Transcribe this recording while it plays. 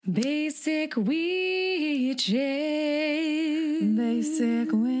Basic witches.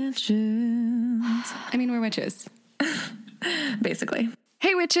 Basic witches. I mean, we're witches. Basically.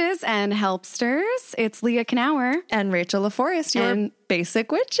 Hey, witches and helpsters. It's Leah Knauer. And Rachel LaForest, your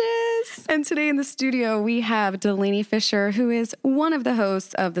basic witches. And today in the studio, we have Delaney Fisher, who is one of the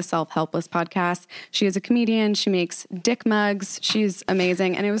hosts of the Self-Helpless podcast. She is a comedian. She makes dick mugs. She's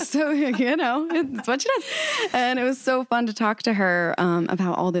amazing. And it was so, it's what she does. And it was so fun to talk to her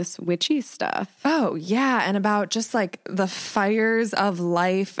about all this witchy stuff. Oh, yeah. And about just like the fires of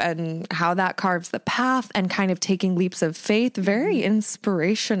life and how that carves the path and kind of taking leaps of faith. Very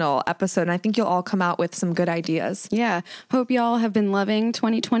inspirational episode. And I think you'll all come out with some good ideas. Yeah. Hope y'all have been loving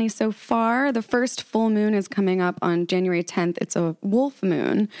 2020 so far. The first full moon is coming up on January 10th. It's a wolf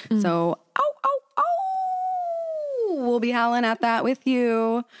moon. So, we'll be howling at that with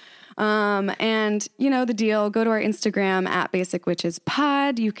you. And you know the deal. Go to our Instagram at Basic Witches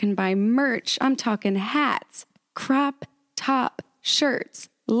Pod. You can buy merch. I'm talking hats, crop top shirts,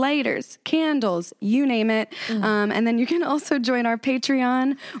 lighters, candles, you name it. And then you can also join our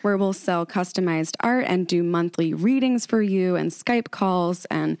Patreon, where we'll sell customized art and do monthly readings for you and Skype calls.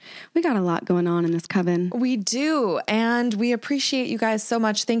 And we got a lot going on in this coven. We do. And we appreciate you guys so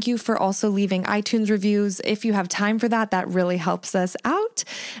much. Thank you for also leaving iTunes reviews. If you have time for that, that really helps us out.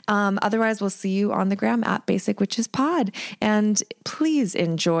 Otherwise, we'll see you on the gram at Basic Witches Pod. And please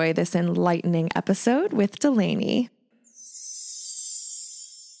enjoy this enlightening episode with Delaney.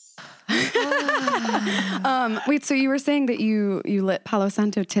 Wait, so you were saying that you lit Palo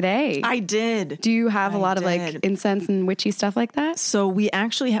Santo today? I did. Do you have a lot of like incense and witchy stuff like that? So we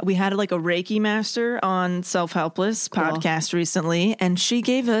actually we had like a Reiki master on Self-Helpless podcast recently, and she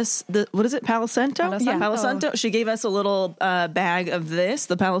gave us what is it, Palo Santo? Yeah, Palo Santo. She gave us a little bag of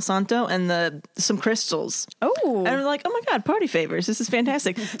the Palo Santo, and some crystals. Oh, and we're like, oh my god, party favors! This is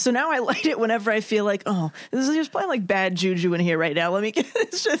fantastic. So now I light it whenever I feel like, oh, this is just probably like bad juju in here right now. Let me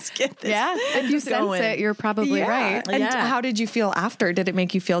just get this. Yeah, if you sense it, you're probably right. And how did you feel after? Did it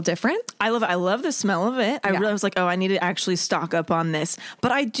make you feel different? I love it. I love the smell of it. I was like, oh, I need to actually stock up on this.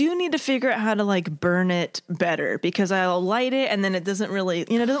 But I do need to figure out how to like burn it better, because I'll light it and then it doesn't really,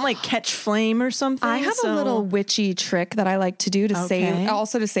 it doesn't like catch flame or something. I have a little witchy trick that I like to do to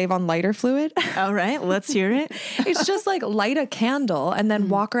save on lighter fluid. All right, let's hear it. It's just like light a candle and then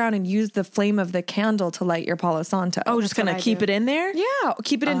walk around and use the flame of the candle to light your Palo Santo. Oh, just kind of keep it in there? Yeah,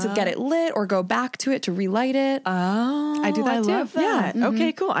 keep it in to get it lit, or go back to it to relight it. Oh, I do that too. Love that. Yeah.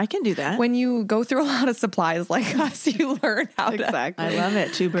 Okay, cool. I can do that. When you go through a lot of supplies like us, you learn how to I love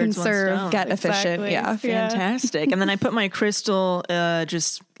it. Two birds, conserve, one stone. get efficient. Yeah, fantastic. And then I put my crystal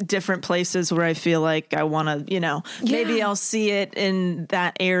just different places where I feel like I want to, maybe I'll see it in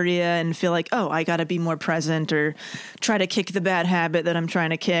that area and feel like, oh, I got to be more present, or try to kick the bad habit that I'm trying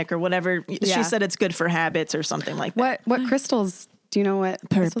to kick, or whatever. Yeah. She said it's good for habits or something like that. What crystals? Do you know what?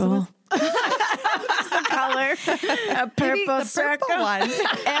 Purple. The color. A purple circle one.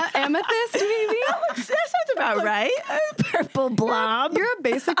 Amethyst, maybe? That sounds about right. A purple blob. You're a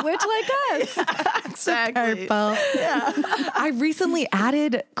basic witch like us. Exactly. Purple. Yeah. I recently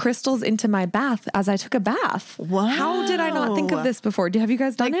added crystals into my bath as I took a bath. Wow. How did I not think of this before? Have you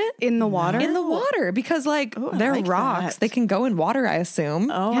guys done it? In the water? In the water, because they're like rocks. That. They can go in water, I assume.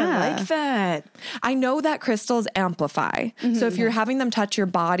 Oh, yeah. I like that. I know that crystals amplify. So if you're having them touch your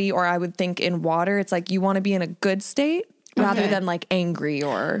body, or I would think in water, it's like you want to be in a good state rather than like angry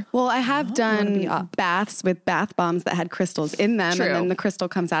or... Well, I have done baths with bath bombs that had crystals in them, and then the crystal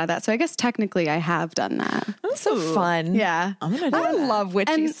comes out of that. So I guess technically I have done that. That's so fun. Yeah. I'm gonna do I love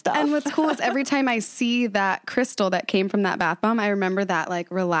witchy stuff. And what's cool is every time I see that crystal that came from that bath bomb, I remember that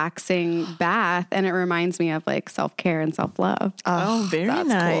like relaxing bath, and it reminds me of like self-care and self-love. Oh, very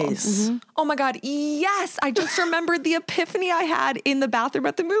nice. Cool. Oh my God. Yes. I just remembered the epiphany I had in the bathroom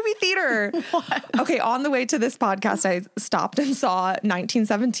at the movie theater. What? Okay. On the way to this podcast, I stopped and saw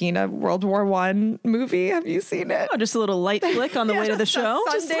 1917, a World War I movie. Have you seen it? Oh, just a little light flick on the way to the show.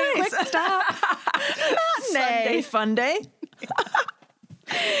 Sunday quick stop. Sunday fun day.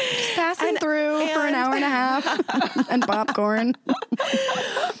 Just passing through for an hour and a half and popcorn.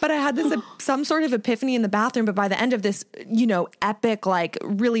 But I had some sort of epiphany in the bathroom. But by the end of this, epic, like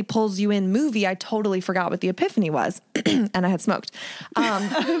really pulls you in movie, I totally forgot what the epiphany was. And I had smoked.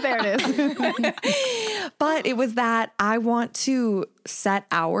 There it is. But it was that I want to set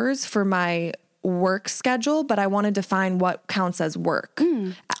hours for my work schedule, but I want to define what counts as work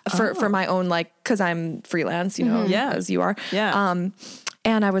for my own, like, because I'm freelance, as you are. Yeah.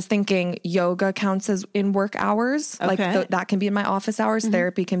 And I was thinking yoga counts as in work hours. Okay. Like that can be in my office hours.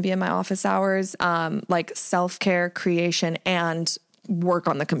 Therapy can be in my office hours. Like self-care, creation, and work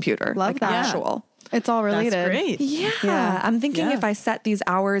on the computer. Love that. Actual. It's all related. That's great. Yeah. I'm thinking Yeah. if I set these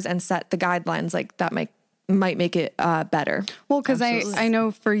hours and set the guidelines, like that might make it better. Well, because I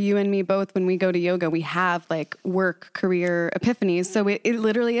know for you and me both, when we go to yoga, we have like work career epiphanies. So it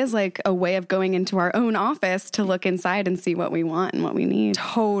literally is like a way of going into our own office to look inside and see what we want and what we need.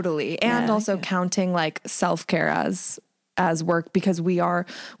 Totally. And also counting like self-care as work, because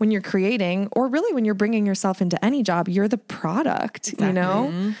when you're creating, or really when you're bringing yourself into any job, you're the product, you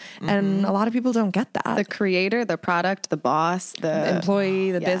know? And a lot of people don't get that. The creator, the product, the boss, the employee,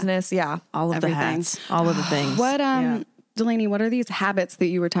 the business. Yeah. All of Everything. the hats, all of the things. What, Delaney, what are these habits that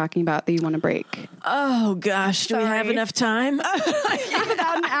you were talking about that you want to break? Oh gosh, do we have enough time?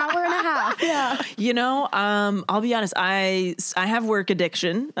 About an hour and a half. Yeah. You know, I'll be honest. I have work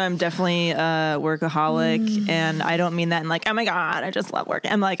addiction. I'm definitely a workaholic, and I don't mean that in like, oh my God, I just love work.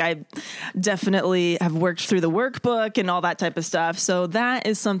 I'm like, I definitely have worked through the workbook and all that type of stuff. So that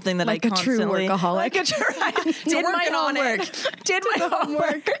is something that Like I a true constantly workaholic. Like a true, did my homework. Did my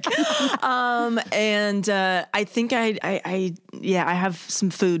homework. And I think I have some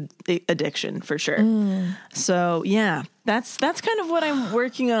food addiction for sure. So yeah, that's kind of what I'm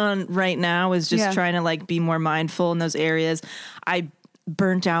working on right now, is just trying to like be more mindful in those areas. I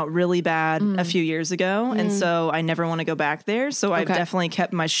burnt out really bad a few years ago, and so I never want to go back there. So I've definitely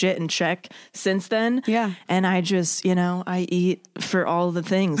kept my shit in check since then. Yeah. And I just, I eat for all the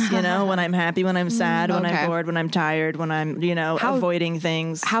things, when I'm happy, when I'm sad, when I'm bored, when I'm tired, when I'm, avoiding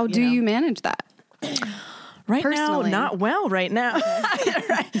things. How do you manage that? Right Personally. now, not well right now.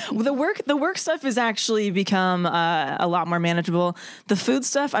 Right. Well, the work stuff has actually become a lot more manageable. The food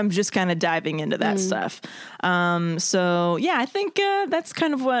stuff, I'm just kind of diving into that stuff. So yeah, I think that's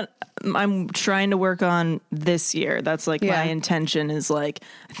kind of what I'm trying to work on this year. That's like my intention, is like,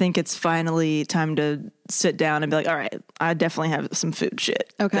 I think it's finally time to sit down and be like, all right, I definitely have some food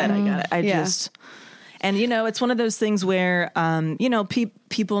shit that I got. And, it's one of those things where,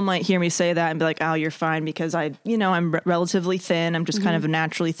 people might hear me say that and be like, oh, you're fine because I'm relatively thin. I'm just kind of a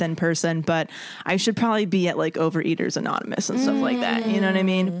naturally thin person, but I should probably be at like Overeaters Anonymous and stuff like that. You know what I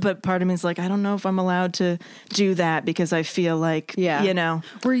mean? But part of me is like, I don't know if I'm allowed to do that because I feel like,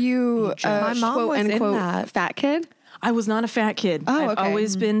 Were you My mom quote was in unquote that. fat kid? I was not a fat kid. I've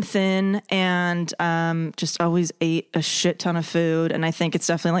always been thin and just always ate a shit ton of food. And I think it's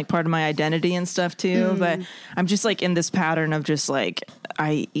definitely like part of my identity and stuff too. But I'm just like in this pattern of just like,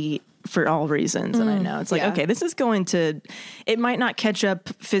 I eat for all reasons. And I know it's like, okay, this is going to, it might not catch up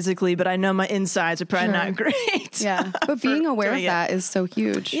physically, but I know my insides are probably not great. Yeah. But being aware of that is so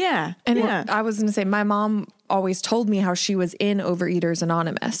huge. Yeah. And I was going to say, my mom always told me how she was in Overeaters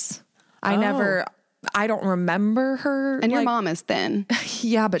Anonymous. I don't remember her. And your mom is thin.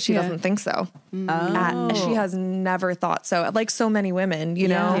 Yeah, but she doesn't think so. She has never thought so. Like so many women, you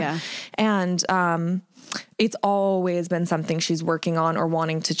know? Yeah. And it's always been something she's working on or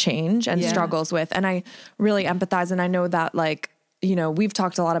wanting to change and struggles with. And I really empathize. And I know that like, we've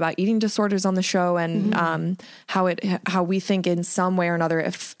talked a lot about eating disorders on the show and how we think in some way or another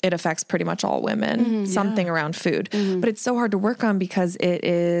if it affects pretty much all women, something around food. But it's so hard to work on because it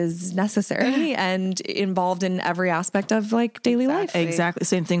is necessary and involved in every aspect of like daily life. Exactly.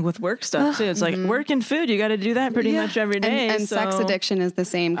 Same thing with work stuff too. It's like work and food. You got to do that pretty much every day. And sex addiction is the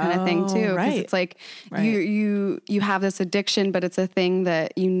same kind of thing too. Because it's like you have this addiction, but it's a thing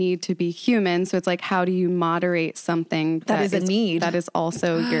that you need to be human. So it's like, how do you moderate something that is a need? That is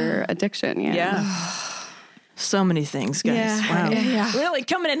also your addiction. Yeah. So many things, guys. Yeah. Wow. Yeah. Really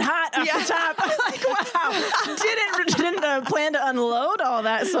coming in hot off the top. Like, wow. Didn't plan to unload all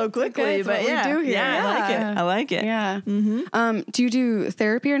that so quickly. But we do here. Yeah, I like it. Yeah. Do you do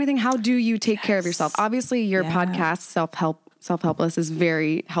therapy or anything? How do you take care of yourself? Obviously, your podcast, Self-Helpless, is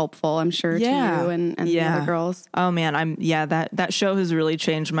very helpful, I'm sure, to you and the other girls. Oh man, that show has really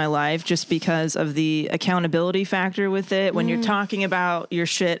changed my life just because of the accountability factor with it. When you're talking about your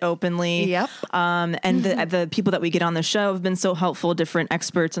shit openly, and the people that we get on the show have been so helpful, different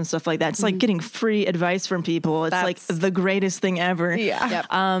experts and stuff like that. It's like getting free advice from people. It's like the greatest thing ever.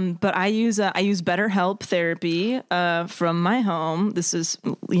 But I use BetterHelp therapy from my home. This is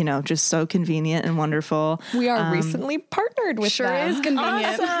just so convenient and wonderful. We are recently partnered with them. Is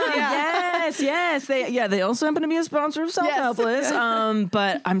convenient. Awesome. Yes. They also happen to be a sponsor of Self-Helpless.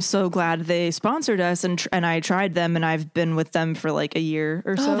 But I'm so glad they sponsored us, and I tried them, and I've been with them for like a year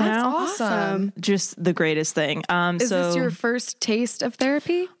or so now. Awesome. Just the greatest thing. Is this your first taste of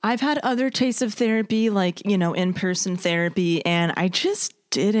therapy? I've had other tastes of therapy, like in-person therapy, and I just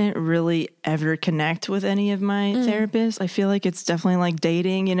didn't really ever connect with any of my therapists. I feel like it's definitely like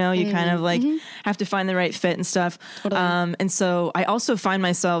dating, you know, you kind of like have to find the right fit and stuff. And so I also find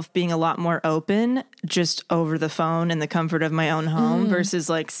myself being a lot more open just over the phone in the comfort of my own home versus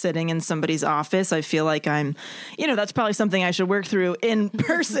like sitting in somebody's office. I feel like I'm, you know, that's probably something I should work through in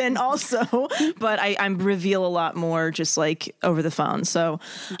person also, but I reveal a lot more just like over the phone. So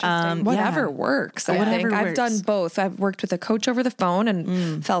whatever works. I think I've done both. I've worked with a coach over the phone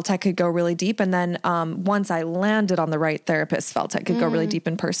and felt I could go really deep. And then once I landed on the right therapist, felt I could go really deep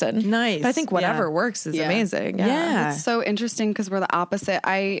in person. Nice. But I think whatever works is amazing. Yeah. It's so interesting because we're the opposite.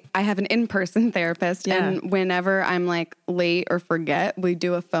 I have an in-person therapist, and whenever I'm like late or forget, we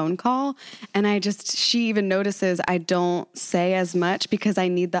do a phone call, and she even notices I don't say as much because I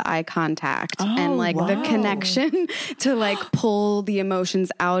need the eye contact and like the connection to like pull the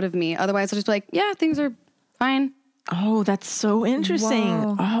emotions out of me. Otherwise I'll just be like, yeah, things are fine. Oh, that's so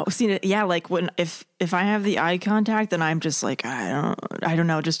interesting. Wow. Oh, see, yeah, like when if I have the eye contact, then I'm just like I don't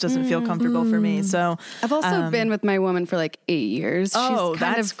know, it just doesn't feel comfortable for me. So I've also been with my woman for like 8 years. Oh,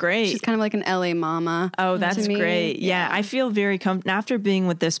 that's great. She's kind of like an LA mama. Oh, that's great. Yeah, I feel very comfortable after being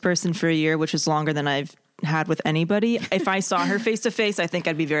with this person for a year, which is longer than I've had with anybody. If I saw her face to face, I think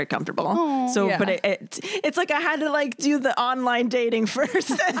I'd be very comfortable. But it's like I had to like do the online dating first,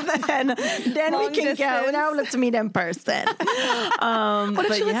 and then we can go. Now let's meet in person. What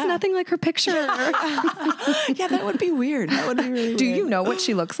if she looks nothing like her picture? Yeah, that would be weird. That would be really. Do you know what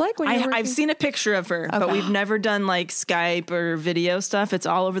she looks like? When I've seen a picture of her, but we've never done like Skype or video stuff. It's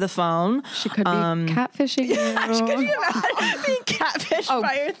all over the phone. She could be catfishing you. Could you imagine being catfished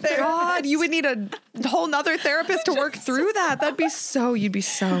by your therapist? God, you would need a whole nother therapist to work through that. You'd be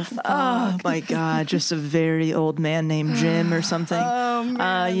so fucked. Oh my God, just a very old man named Jim or something.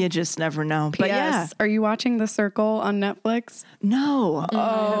 You just never know. But yeah. Are you watching The Circle on Netflix? No.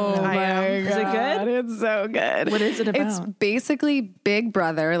 Oh my God. Is it good? It's so good. What is it about? It's basically Big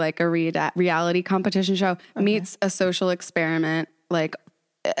Brother, like a reality competition show, meets a social experiment. Like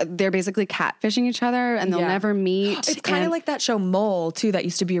they're basically catfishing each other and they'll never meet. It's kind of like that show Mole too, that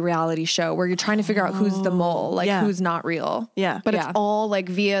used to be a reality show where you're trying to figure out who's the mole, like who's not real. Yeah. But it's all like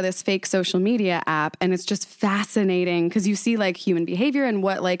via this fake social media app. And it's just fascinating because you see like human behavior and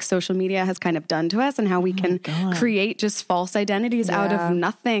what like social media has kind of done to us and how we can create just false identities out of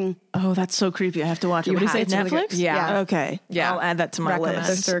nothing. Oh, that's so creepy. I have to watch it. What do you say? Netflix? Really Yeah. Okay. Yeah. I'll add that to my list.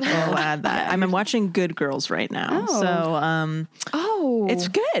 The Circle. I'll add that. I'm watching Good Girls right now. So, it's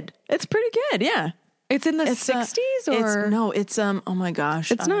good. It's pretty good. Yeah. It's in the 60s or? It's oh my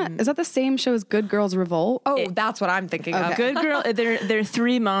gosh. It's not. Is that the same show as Good Girls Revolt? Oh, that's what I'm thinking of. Good Girl. They're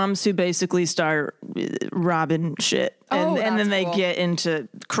three moms who basically start robbing shit. And then they get into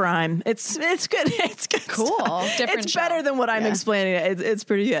crime. It's good. It's good. Cool. Stuff. Different it's show. better than what I'm explaining. It's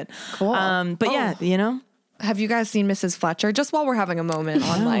pretty good. Cool. But yeah, you know. Have you guys seen Mrs. Fletcher? Just while we're having a moment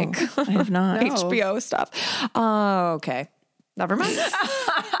on like I have not. HBO stuff. Oh, okay. Never mind.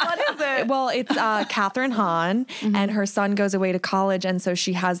 What is it? Well, it's Catherine Hahn, and her son goes away to college, and so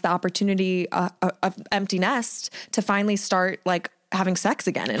she has the opportunity of empty nest to finally start like having sex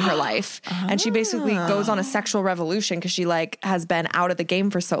again in her life. And she basically goes on a sexual revolution because she like has been out of the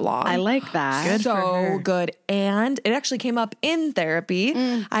game for so long. I like that. Good for her. Good. And it actually came up in therapy.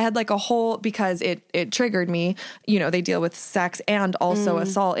 I had like a whole, because it triggered me, you know, they deal with sex and also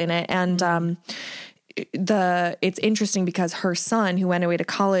assault in it. And, it's interesting because her son, who went away to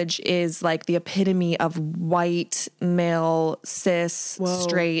college, is like the epitome of white male cis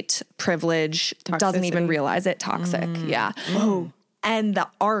straight privilege. Doesn't even realize it. Toxic. Yeah. And the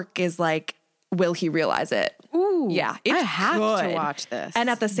arc is like, will he realize it? Ooh, yeah, I have good. to watch this. And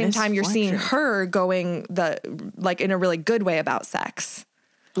at the same time, you're seeing her going like in a really good way about sex.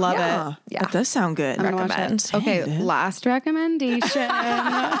 Love it. Yeah. That does sound good. I'm gonna watch it. Okay, last recommendation.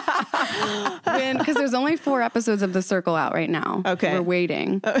 Because there's only 4 episodes of The Circle out right now. Okay. We're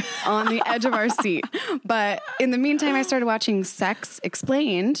waiting on the edge of our seat. But in the meantime, I started watching Sex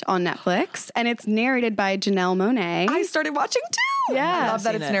Explained on Netflix, and it's narrated by Janelle Monáe. I started watching too. Yeah. I love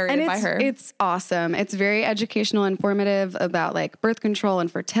that it's narrated by her. It's awesome. It's very educational, informative about like birth control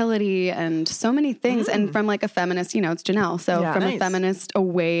and fertility and so many things. And from like a feminist, you know, it's Janelle. So from a feminist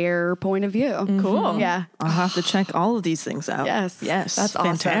aware point of view. Cool. Yeah. I'll have to check all of these things out. Yes. That's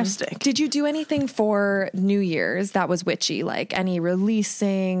awesome. Fantastic. Did you do anything for New Year's that was witchy? Like any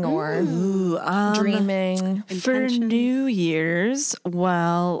releasing or dreaming? For New Year's,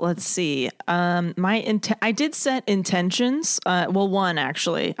 well, let's see. I did set intentions. Well, one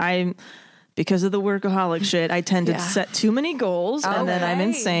actually. because of the workaholic shit, I tend to set too many goals and then I'm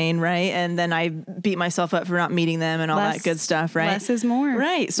insane, right? And then I beat myself up for not meeting them and all that good stuff, right? Less is more.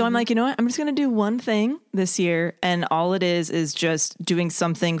 Right. So I'm like, you know what? I'm just going to do one thing this year. And all it is just doing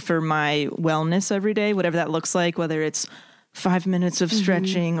something for my wellness every day, whatever that looks like, whether it's 5 minutes of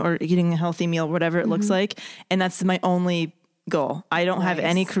stretching or eating a healthy meal, whatever it looks like. And that's my only goal. I don't have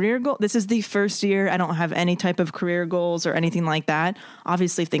any career goal. This is the first year. I don't have any type of career goals or anything like that.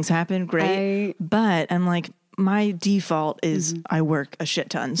 Obviously, if things happen, great. But I'm like, my default is I work a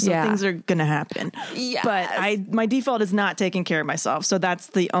shit ton. So things are going to happen. Yes. But my default is not taking care of myself. So that's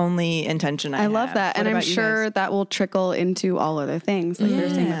the only intention I have. I love that. What and I'm sure that will trickle into all other things like you were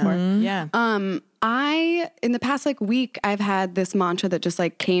saying before. Yeah. In the past week, I've had this mantra that just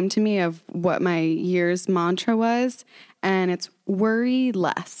came to me of what my year's mantra was. And it's worry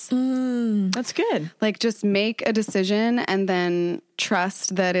less. That's good. Just make a decision and then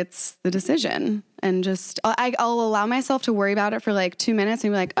trust that it's the decision. And just, I'll allow myself to worry about it for 2 minutes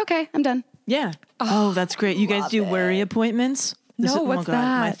and be like, okay, I'm done. Yeah. Oh, that's great. You guys do worry appointments? What's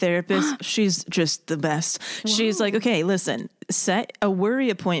that? My therapist, she's just the best. She's like, okay, listen, set a worry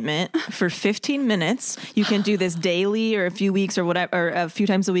appointment for 15 minutes. You can do this daily or a few weeks or whatever, or a few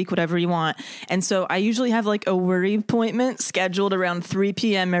times a week, whatever you want. And so I usually have a worry appointment scheduled around 3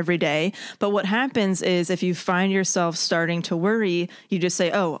 p.m. every day. But what happens is if you find yourself starting to worry, you just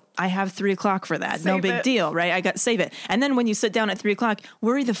say, oh, I have 3 o'clock for that. No big deal, right? Save it. And then when you sit down at 3 o'clock,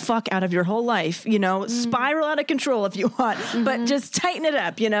 worry the fuck out of your whole life, spiral out of control if you want, but just tighten it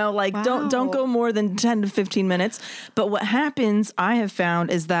up, don't go more than 10 to 15 minutes. But what happens, I have found,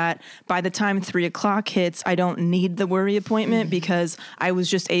 is that by the time 3 o'clock hits, I don't need the worry appointment because I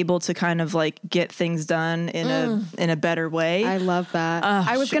was just able to kind of get things done in a better way. I love that.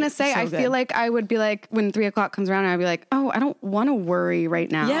 I was going to say, I feel like I would be when 3 o'clock comes around, I'd be like, oh, I don't want to worry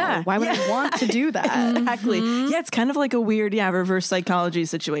right now. Yeah. Why would I want to do that? Exactly. Yeah, it's kind of like a weird, reverse psychology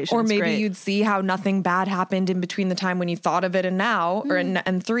situation. Or maybe you'd see how nothing bad happened in between the time when you thought of it and now, or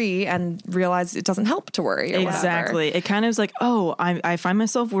and 3, and realize it doesn't help to worry. Or exactly. Whatever. It kind of is I find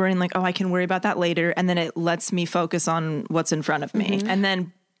myself worrying I can worry about that later. And then it lets me focus on what's in front of me. And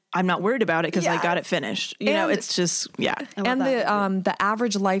then I'm not worried about it because I got it finished. It's just, And the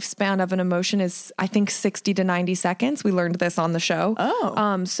average lifespan of an emotion is, I think, 60 to 90 seconds. We learned this on the show.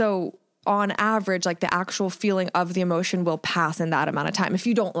 Oh. So on average, the actual feeling of the emotion will pass in that amount of time if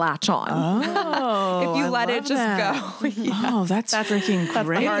you don't latch on. Oh, if you let it just go. Oh, that's freaking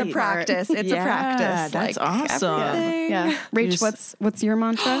great. It's a practice. It's a practice. That's awesome. Yeah. Rach, what's your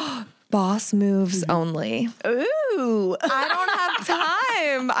mantra? Boss moves only. Ooh. I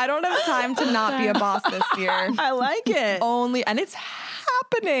don't have time to not be a boss this year. I like it. Only, and it's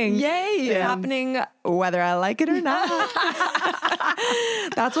happening. Yay. It's happening whether I like it or not.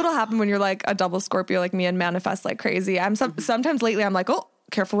 That's what'll happen when you're a double Scorpio like me and manifest like crazy. Sometimes lately I'm oh,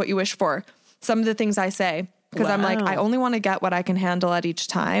 careful what you wish for. Some of the things I say, because I'm I only want to get what I can handle at each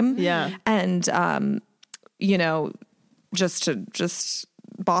time. Yeah. And, just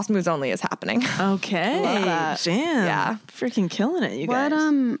boss moves only is happening. Okay. Love that. Damn. Yeah. Freaking killing it, you guys.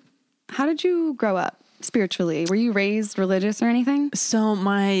 How did you grow up spiritually? Were you raised religious or anything? So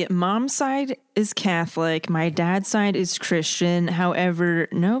my mom's side is Catholic. My dad's side is Christian. However,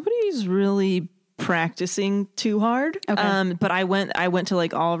 nobody's really practicing too hard. Okay. But I went to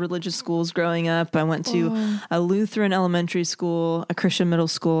all religious schools growing up. I went to a Lutheran elementary school, a Christian middle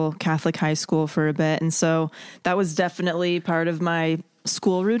school, Catholic high school for a bit. And so that was definitely part of my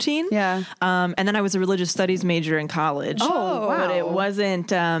school routine. Yeah. And then I was a religious studies major in college. Oh, wow. But it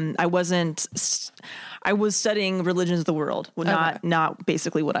wasn't, I was studying religions of the world, not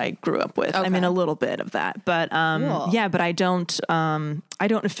basically what I grew up with. Okay. I mean, a little bit of that, but cool. but I don't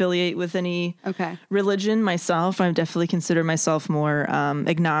affiliate with any religion myself. I definitely consider myself more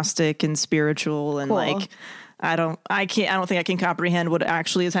agnostic and spiritual, and cool. I don't think I can comprehend what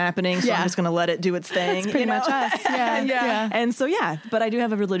actually is happening. So I'm just going to let it do its thing. That's pretty much us. Yeah. And so, but I do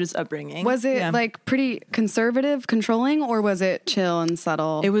have a religious upbringing. Was it pretty conservative, controlling, or was it chill and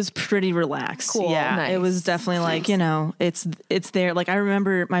subtle? It was pretty relaxed. Cool. Yeah. Nice. It was definitely it's there. I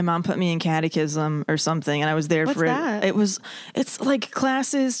remember my mom put me in catechism or something, and I was there What's for that? it. It's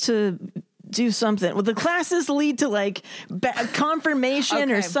classes to do something. Well, the classes lead to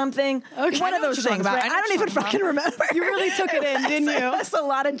confirmation or something. Okay. One of those things, right? I don't even fucking remember. You really took it in, didn't you? That's a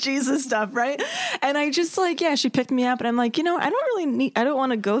lot of Jesus stuff, right? And I just she picked me up, and I'm I don't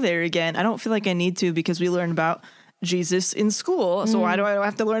want to go there again. I don't feel like I need to, because we learned about Jesus in school. So why do I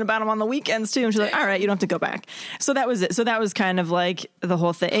have to learn about him on the weekends too? And she's like, all right, you don't have to go back. So that was it. So that was kind of the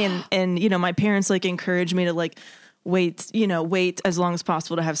whole thing. And my parents encouraged me to wait as long as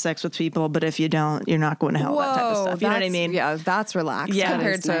possible to have sex with people, but if you don't, you're not going to hell. That type of stuff. You know what I mean? Yeah, that's relaxed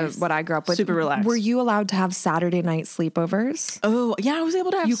compared to nice. what I grew up with. Super relaxed. Were you allowed to have Saturday night sleepovers? Oh, yeah, I was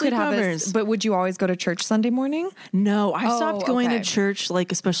able to have You could have sleepovers. but would you always go to church Sunday morning? No, I stopped going to okay. church,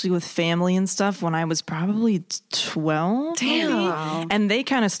 like especially with family and stuff, when I was probably 12. Damn. maybe. Wow. And they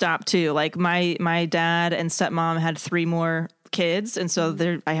kind of stopped too. Like my dad and stepmom had 3 more kids, and so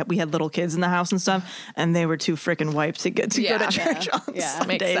we had little kids in the house and stuff, and they were too freaking wiped to go to church on Sundays.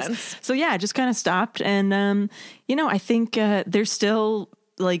 Makes sense. So yeah, just kind of stopped, and I think they're still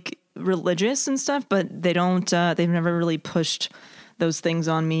like religious and stuff, but they don't. They've never really pushed those things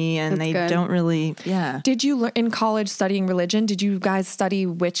on me, and That's they good. don't really. Yeah. Did you learn in college studying religion? Did you guys study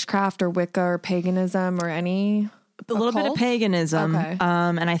witchcraft or Wicca or paganism or any? A little bit of occult? paganism. Okay.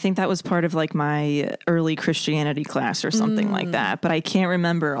 And I think that was part of like my early Christianity class or something like that. But I can't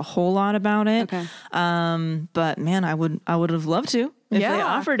remember a whole lot about it. Okay. But man, I would have loved to if they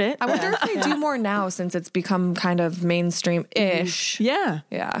offered it. I wonder if they do more now since it's become kind of mainstream-ish. Yeah.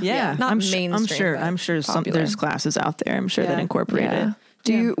 Yeah. Not mainstream, I'm sure popular. there's classes out there. I'm sure that incorporate Yeah.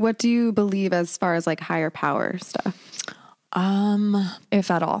 it. What do you believe as far as like higher power stuff?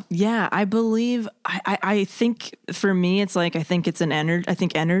 If at all. Yeah, I believe, I think for me, it's like, I think it's an energy. I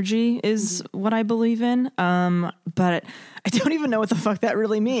think energy is what I believe in. But I don't even know what the fuck that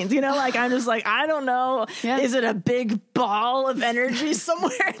really means. Like, I'm just like, I don't know. Yeah. Is it a big ball of energy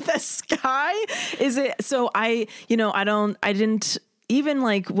somewhere in the sky? Is it, so I didn't, even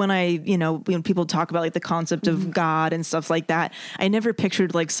like when people talk about like the concept of God and stuff like that, I never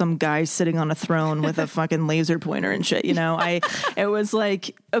pictured like some guy sitting on a throne with a fucking laser pointer and shit. It was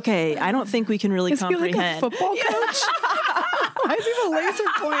like, okay, I don't think we can really comprehend. Like a football coach? Why is he have a laser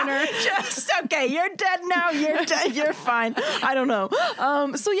pointer? Just okay. You're dead now. You're dead. You're fine. I don't know.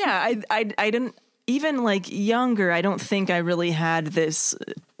 So yeah, I didn't. Even like younger, I don't think I really had this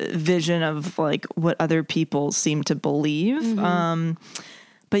vision of like what other people seem to believe.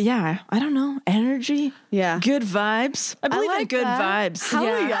 But yeah, I don't know. Energy. Yeah. Good vibes. I believe in like good that. vibes. Hell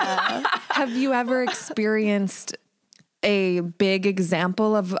yeah. Have you ever experienced a big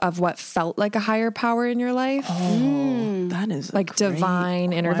example of what felt like a higher power in your life? That is a Like great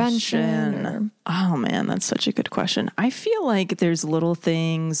divine intervention question. Oh man, that's such a good question. I feel like there's little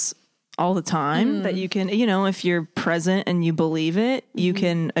things all the time that you can, if you're present and you believe it, you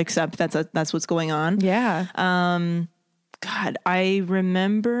can accept that's what's going on. Yeah. God, I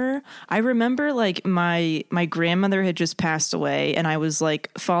remember like my grandmother had just passed away, and I was like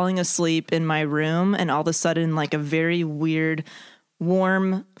falling asleep in my room, and all of a sudden like a very weird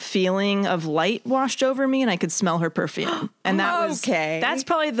warm feeling of light washed over me, and I could smell her perfume. And that's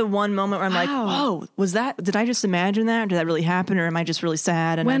probably the one moment where I'm like, whoa, did I just imagine that? Or did that really happen? Or am I just really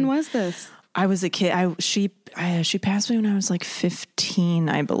sad? And When was this? I was a kid. She passed away when I was like 15,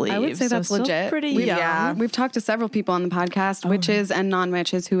 I believe. I would say that's still legit. Pretty young. Yeah, we've talked to several people on the podcast, witches and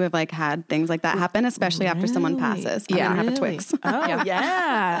non-witches, who have like had things like that happen, especially after someone passes. I'm gonna have a Twix. Oh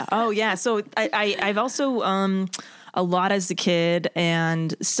yeah. Oh yeah. So I've also a lot as a kid,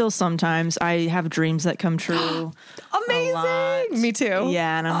 and still sometimes I have dreams that come true. Amazing. Me too.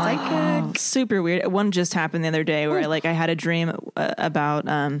 Yeah, and I'm like, super weird. One just happened the other day where I had a dream about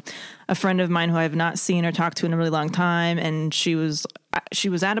a friend of mine who I have not seen or talked to in a really long time, and she was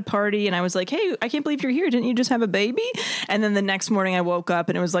at a party, and I was like, hey, I can't believe you're here. Didn't you just have a baby? And then the next morning I woke up,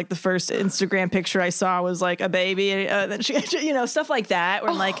 and it was like the first Instagram picture I saw was like a baby. Then she, stuff like that,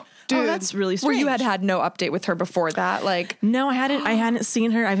 where I'm like, dude, that's really strange. Where you had no update with her before that? Like, no, I hadn't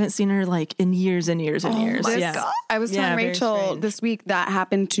seen her. I haven't seen her like in years and years and years. my Yeah. God. I was telling very Rachel strange. this week that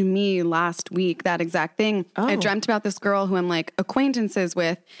happened to me last week, that exact thing. I dreamt about this girl who I'm like acquaintances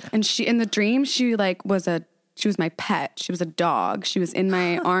with, and she, in the dream, she was my pet. She was a dog. She was in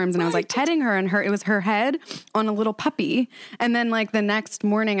my arms, and I was like petting her, and it was her head on a little puppy. And then like the next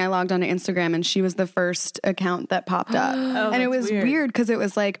morning I logged onto Instagram, and she was the first account that popped up. And it was weird because it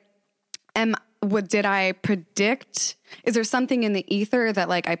was like, did I predict? Is there something in the ether that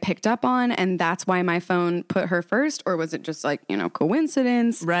like I picked up on, and that's why my phone put her first? Or was it just like,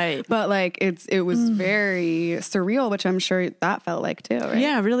 coincidence? Right. But like it was very surreal, which I'm sure that felt like too, right?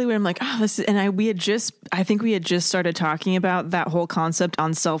 Yeah, really weird. I'm like, I think we had just started talking about that whole concept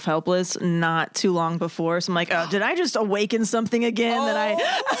on Self-Helpless not too long before. So I'm like, oh, did I just awaken something again that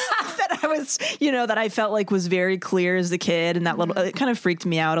I was, that I felt like was very clear as a kid, and that it kind of freaked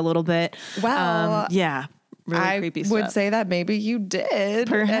me out a little bit. Well, yeah. Really creepy stuff. would say that maybe you did.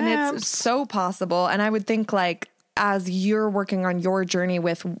 Perhaps. And it's so possible. And I would think like, as you're working on your journey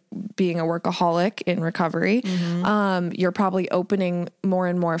with being a workaholic in recovery, you're probably opening more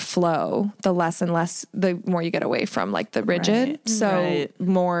and more flow, the less and less, the more you get away from like the rigid. Right. So Right.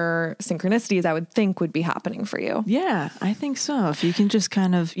 more synchronicities I would think would be happening for you. Yeah, I think so. If you can just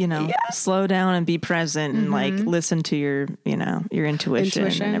kind of, slow down and be present and like listen to your, your intuition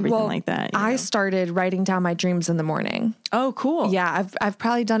and everything like that. I started writing down my dreams in the morning. Oh, cool. Yeah, I've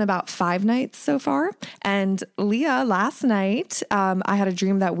probably done about 5 nights so far. And Leah, last night, I had a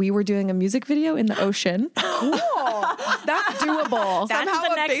dream that we were doing a music video in the ocean. Cool. That's doable. That's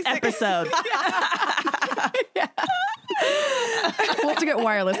the next episode. We'll have to get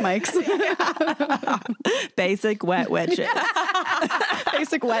wireless mics. Basic wet witches.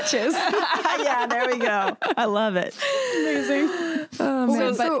 Basic wetches. Yeah, there we go. I love it. Amazing.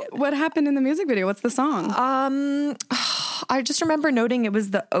 So what happened in the music video? What's the song? I just remember noting it was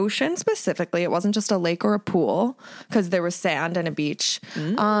the ocean specifically. It wasn't just a lake or a pool because there was sand and a beach.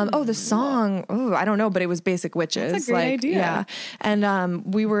 The song. Oh, I don't know, but it was Basic Witches. That's a great idea. Yeah. And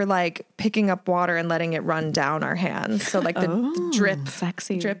we were like picking up water and letting it run down our hands. So like the drip,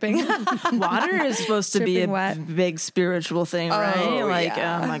 Sexy. dripping. Water is supposed to be a Dripping wet. big spiritual thing, right? Oh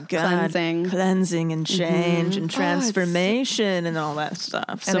my God. Cleansing and change and transformation and all that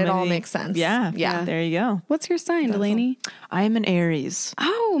stuff. And it all makes sense. Yeah. Yeah. There you go. What's your sign, Delaney? I am an Aries.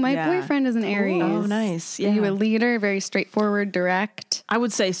 Oh, my Yeah. boyfriend is an Aries. Oh, nice. Are you Yeah. a leader? Very straightforward, direct? I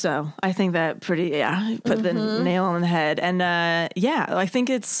would say so. I think that put the nail on the head. And I think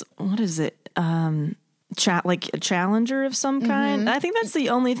it's, what is it? Like a challenger of some kind. I think that's the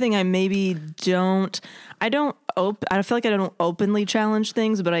only thing I maybe I feel like I don't openly challenge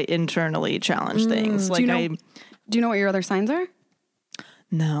things, but I internally challenge things. Like do you know what your other signs are?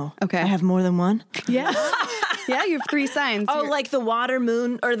 no. Okay. I have more than one. Yeah. Yeah, you have 3 signs. Oh, like the water,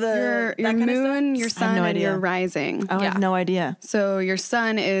 moon, or your moon, your sun, no and idea. your rising. I have no idea. So your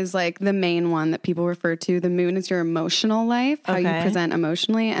sun is like the main one that people refer to. The moon is your emotional life, how you Okay. present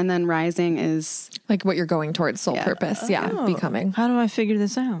emotionally. And then rising is Like what you're going towards, soul purpose. Yeah, becoming. How do I figure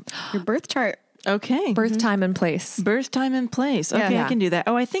this out? your birth chart. Okay. Birth time and place. Birth time and place. Okay, Yeah. I can do that.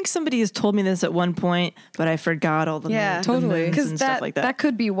 Oh, I think somebody has told me this at one point, but I forgot all the moons Because and stuff like that. that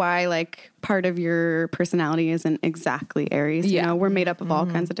could be why like part of your personality isn't exactly Aries. You know, we're made up of all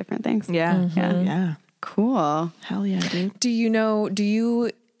kinds of different things. Yeah. Yeah. Cool. Hell yeah, dude. Do you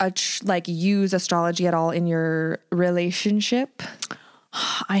use astrology at all in your relationship?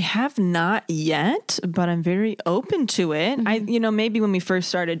 I have not yet, but I'm very open to it. Maybe when we first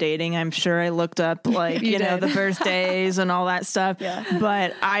started dating, I'm sure I looked up the birthdays and all that stuff. Yeah.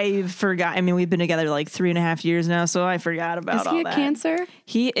 But I forgot. I mean, we've been together like 3.5 years now, so I forgot about all that. Is he a Cancer?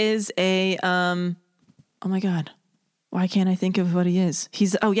 He is a, oh my God. Why can't I think of what he is? He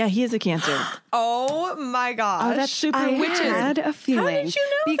is a Cancer. Oh my gosh. Oh, that's super I weird. had a feeling. How did you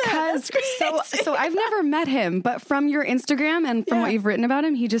know that? Because so I've never met him, but from your Instagram and from what you've written about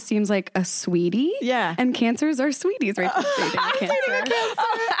him, he just seems like a sweetie. Yeah. And Cancers are sweeties, right? Dating a Cancer.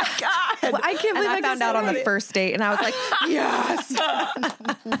 Oh my God. Well, I can't believe I found out on the first date and I was like, yes.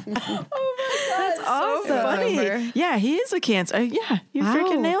 That's awesome. Funny. Yeah, he is a Cancer. You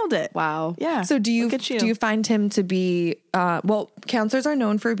freaking nailed it. Wow. Yeah. So do you find him to be Cancers are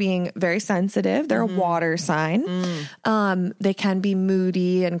known for being very sensitive. They're a water sign. They can be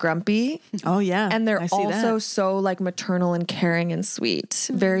moody and grumpy. Oh yeah. And they're I see also that. so like maternal and caring and sweet,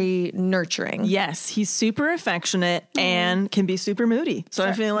 very nurturing. Yes, he's super affectionate and can be super moody. So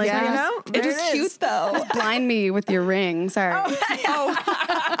I feel like, It is cute though. Blind me with your ring. Sorry.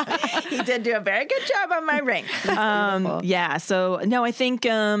 he did do a very good job on my ring. Yeah. So no, I think,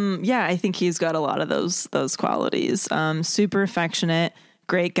 I think he's got a lot of those qualities. Super affectionate,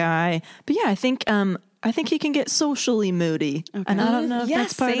 great guy. But yeah, I think he can get socially moody. Okay. And I don't know if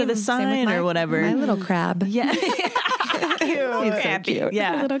that's part of the sign or whatever. My little crab. Yeah. He's so cute.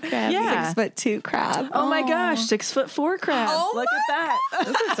 Yeah. Little crab. Yeah. 6'2" crab. Oh my gosh, 6'4" crab. Oh Look at that.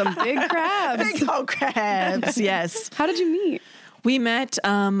 Those are some big crabs. Big old crabs. Yes. How did you meet? We met,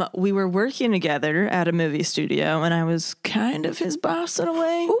 we were working together at a movie studio and I was kind of his boss in a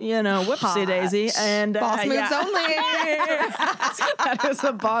way, whoopsie daisy. And Boss moves only. That is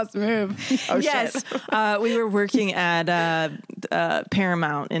a boss move. Oh, yes. We were working at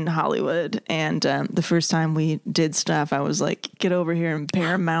Paramount in Hollywood. And the first time we did stuff, I was like, get over here and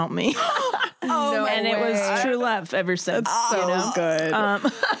Paramount me. No and it was true love ever since. So good.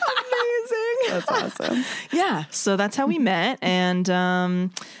 Amazing. That's awesome. Yeah. So that's how we met. And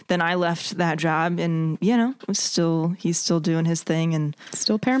then I left that job and, he's still doing his thing and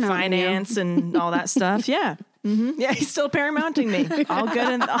Still Paramount finance and all that stuff. Yeah. Yeah. He's still Paramounting me. All good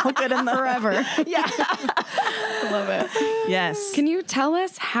in the forever. Yeah. Love it. Yes. Can you tell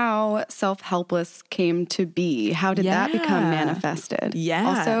us how Self-Helpless came to be? How did that become manifested? Yeah.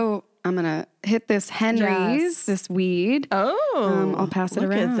 Also, I'm going to hit this Henry's, this weed. Oh, I'll pass it look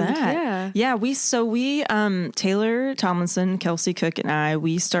around. at that. Yeah. We Taylor Tomlinson, Kelsey Cook, and I,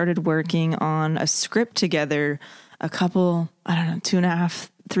 we started working on a script together a couple, 2.5,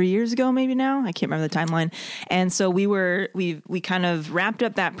 3 years ago, maybe now. I can't remember the timeline. And so we kind of wrapped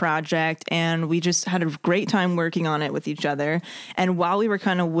up that project and we just had a great time working on it with each other. And while we were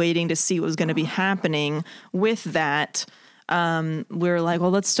kind of waiting to see what was going to be happening with that, we were like,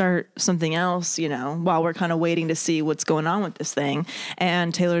 well, let's start something else, while we're kind of waiting to see what's going on with this thing.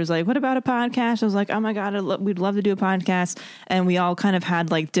 And Taylor's like, what about a podcast? I was like, oh my God, we'd love to do a podcast. And we all kind of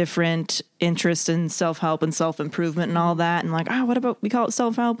had like different interests in self-help and self-improvement and all that. And like, what about, we call it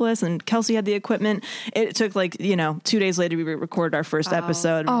Self-Helpless, and Kelsey had the equipment. It took like, 2 days later, we recorded our first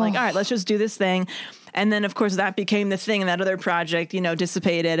episode. And we're like, all right, let's just do this thing. And then, of course, that became the thing, and that other project,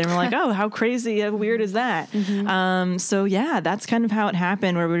 dissipated. And we're like, oh, how crazy, how weird is that? So, yeah, that's kind of how it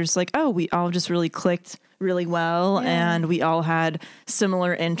happened, where we're just like, oh, we all just really clicked really well, and we all had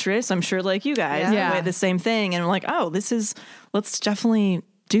similar interests. I'm sure, like you guys, we had the same thing. And we're like, oh, let's definitely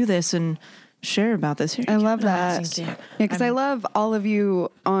do this and share about this here. I love that. Yeah, because I love all of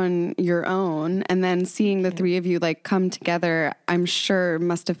you on your own, and then seeing the three of you like come together, I'm sure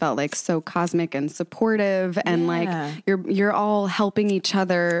must have felt like so cosmic and supportive, and like you're all helping each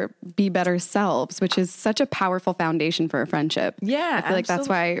other be better selves, which is such a powerful foundation for a friendship. Yeah, I feel like that's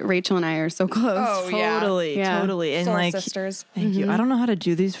why Rachel and I are so close. Oh, totally. And Soul like, sisters. Thank you. I don't know how to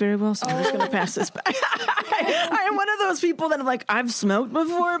do these very well, so I'm just going to pass this back. I am one of those people that I've smoked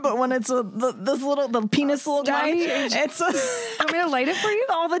before, but when it's the penis little guy, it's Want me to light it for you?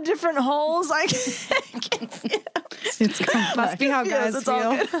 all the different holes. Must be how guys it's feel.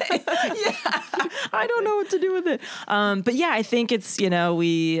 all good. I don't know what to do with it. But yeah, I think it's,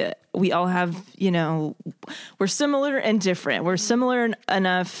 we all have, we're similar and different. We're similar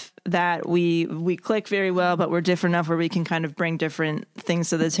enough that we click very well, but we're different enough where we can kind of bring different things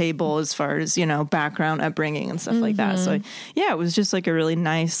to the table as far as, background, upbringing and stuff like that. So yeah, it was just like a really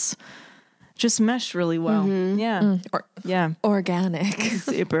nice, just meshed really well. Yeah. Organic.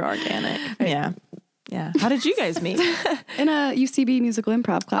 Super organic. Yeah. Yeah. How did you guys meet? In a UCB musical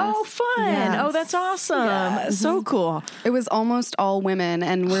improv class. Oh, fun. Yes. Oh, that's awesome. Yes. So cool. It was almost all women,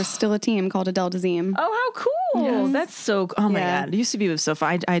 and we're still a team called Adele Dazeem. Oh, how cool. Yes. That's so, oh my Yeah. God. UCB was so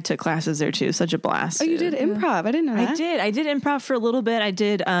fun. I took classes there too. Such a blast. Oh, you did improv. I didn't know that. I did improv for a little bit. I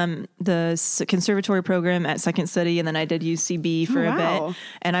did the conservatory program at Second City, and then I did UCB for a bit.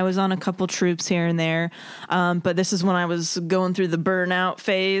 And I was on a couple troops here and there. But this is when I was going through the burnout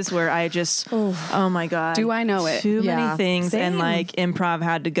phase where I just, oh my God. Do I know it? Too Yeah. many things. Same. And like improv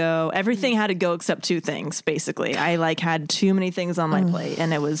had to go. Everything had to go except two things, basically. I had too many things on my plate,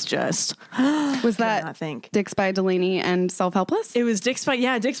 and it was just, Was not that think. Dix by Delaney and Self-Helpless? It was Dick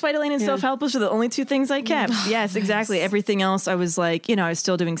Spider-Lane and Self-Helpless were the only two things I kept. Yes, exactly. Everything else, I was like, I was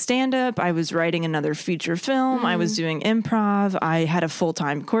still doing stand-up. I was writing another feature film. I was doing improv. I had a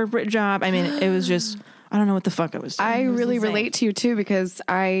full-time corporate job. I mean, it was just, I don't know what the fuck I was doing. I really relate to you too, because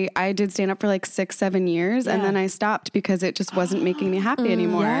I did stand up for like 6-7 years, and then I stopped because it just wasn't making me happy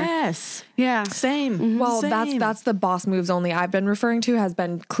anymore. Yes. Yeah. Same. Well, Same. that's the boss moves only I've been referring to, has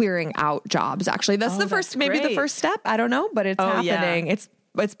been clearing out jobs. Actually, that's the first, maybe the great. first step. I don't know, but it's happening. yeah.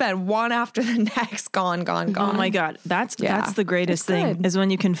 It's been one after the next, gone. Oh my God. That's the greatest It's thing good. is when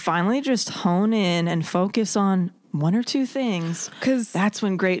you can finally just hone in and focus on one or two things, 'Cause that's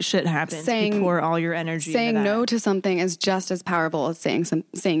when great shit happens. You pour all your energy saying into that. no to something is just as powerful as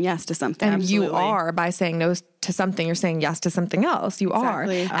saying yes to something. And you Absolutely. are, by saying no to something, you're saying yes to something else. You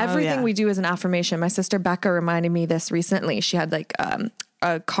Exactly. are. Everything yeah. we do is an affirmation. My sister Becca reminded me this recently. She had like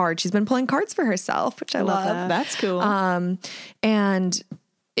a card. She's been pulling cards for herself, which I love. That's cool. And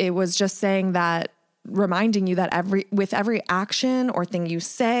it was just saying that, reminding you that with every action or thing you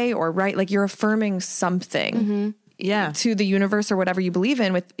say or write, like you're affirming something. Yeah. To the universe or whatever you believe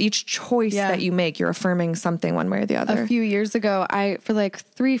in. With each choice that you make, you're affirming something one way or the other. A few years ago, for like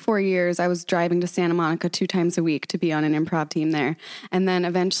 3-4 years, I was driving to Santa Monica 2 times a week to be on an improv team there. And then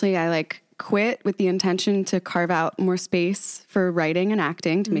eventually I quit with the intention to carve out more space for writing and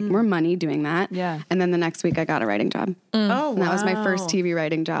acting to make more money doing that. Yeah. And then the next week I got a writing job. Oh, And that was my first TV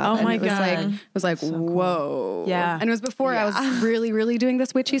writing job. Oh, my and it was God. like, whoa. Yeah. And it was before I was really, really doing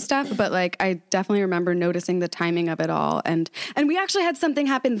this witchy stuff. But like, I definitely remember noticing the timing of it all. And we actually had something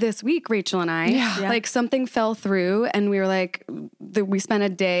happen this week, Rachel and I. Yeah. Like something fell through and we were like, we spent a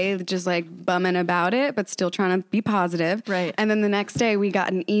day just like bumming about it, but still trying to be positive. Right. And then the next day we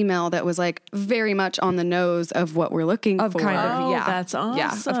got an email that was like very much on the nose of what we're looking Of for. kind of, Oh, yeah. that's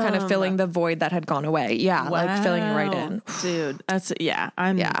Yeah, of kind of filling the void that had gone away. Yeah, like filling it right in. Dude, that's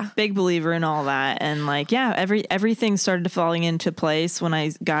I'm Yeah. a big believer in all that. And like, everything started falling into place when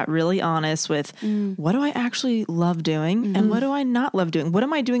I got really honest with what do I actually love doing and what do I not love doing? What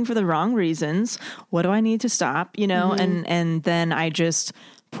am I doing for the wrong reasons? What do I need to stop? And then I just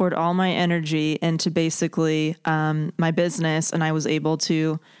poured all my energy into basically my business, and I was able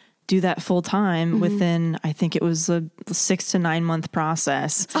to do that full time within, I think it was a 6 to 9 month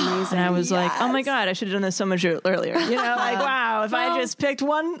process. And I was like, oh my God, I should have done this so much earlier. Like, wow, if I just picked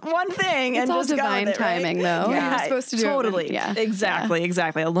one thing and It's all just got divine with it, right? timing, though. Yeah, You're supposed to do it when- totally. yeah. Exactly.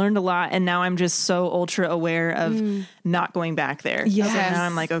 I learned a lot, and now I'm just so ultra aware of not going back there. Yes. So now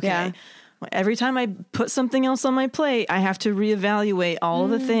I'm like, okay. Yeah. Every time I put something else on my plate, I have to reevaluate all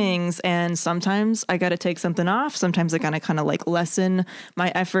of the things. And sometimes I got to take something off. Sometimes I got to kind of like lessen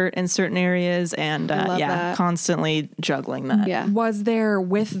my effort in certain areas, and love that. constantly juggling that. Yeah. Was there,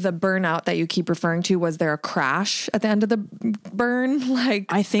 with the burnout that you keep referring to, was there a crash at the end of the burn? Like,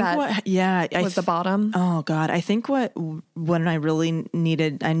 I think that was the bottom? Oh God. I think when I really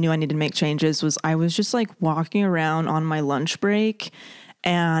I knew I needed to make changes was I was just like walking around on my lunch break,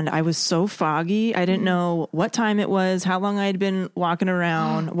 and I was so foggy. I didn't know what time it was, how long I had been walking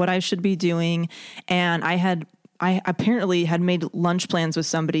around, what I should be doing. And I apparently had made lunch plans with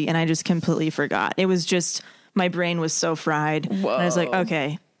somebody, and I just completely forgot. It was just, my brain was so fried. Whoa. And I was like,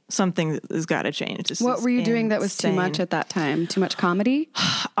 okay, something has got to change. What were you doing that was too much at that time? Too much comedy?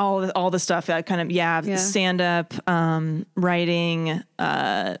 All the stuff that kind of, stand up, writing,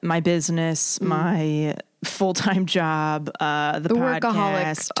 my business, my full-time job, the podcast,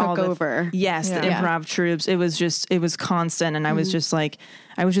 workaholic took over. Yes, the improv troops. It was constant, and I was just like,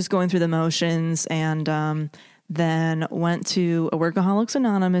 I was just going through the motions, and then went to a Workaholics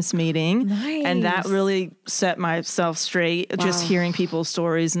Anonymous meeting. Nice. And that really set myself straight. Just hearing people's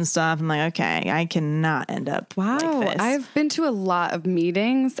stories and stuff. I'm like, okay, I cannot end up like this. I've been to a lot of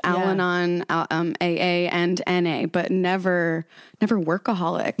meetings, Al-Anon, AA and NA, but never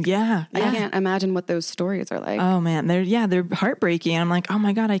workaholic. Yeah. I can't imagine what those stories are like. Oh man, they're heartbreaking. And I'm like, oh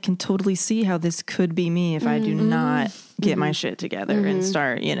my God, I can totally see how this could be me if I do not get my shit together and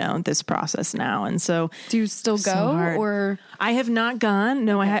start, this process now. And so, do you still go hard. or? I have not gone.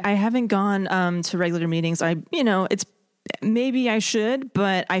 No, I haven't gone to regular meetings. It's maybe I should,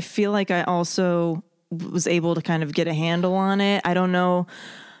 but I feel like I also was able to kind of get a handle on it. I don't know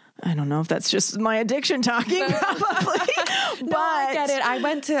if that's just my addiction talking, probably. No, I get it. I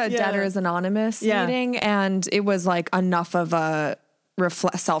went to a Debtors Anonymous meeting, and it was like enough of a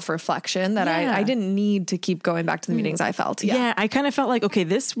self-reflection that I didn't need to keep going back to the meetings. I felt. Yeah, I kind of felt like, okay,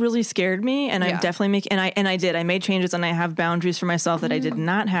 this really scared me, and I'm definitely I did. I made changes, and I have boundaries for myself that I did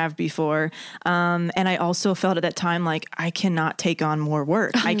not have before. And I also felt at that time like I cannot take on more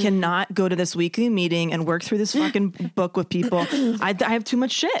work. I cannot go to this weekly meeting and work through this fucking book with people. I have too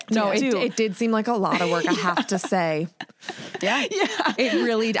much shit. It did seem like a lot of work, I have to say. Yeah. It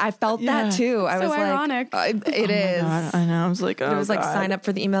really, I felt that too. I So was ironic. like, it is. God, I know. I was like, oh, It was like God. sign up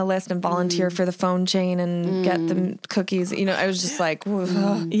for the email list and volunteer for the phone chain and get the cookies. I was just like,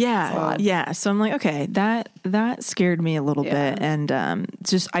 yeah. So I'm like, okay, that scared me a little bit, and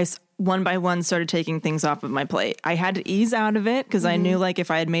I one by one started taking things off of my plate. I had to ease out of it because I knew like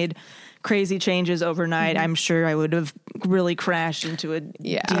if I had made crazy changes overnight, I'm sure I would have really crashed into a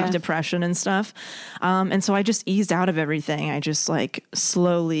deep depression and stuff. And so I just eased out of everything. I just like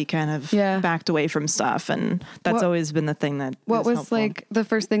slowly kind of backed away from stuff. And that's always been the thing that What was helpful. like the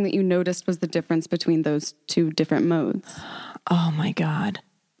first thing that you noticed was the difference between those two different modes? Oh my God.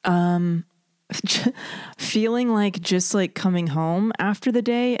 Feeling like just like coming home after the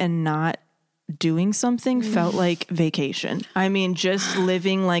day and not doing something felt like vacation. I mean, just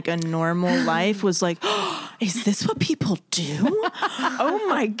living like a normal life was like, oh, is this what people do? Oh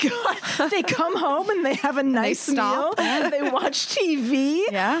my God. They come home and they have a nice meal. They watch TV.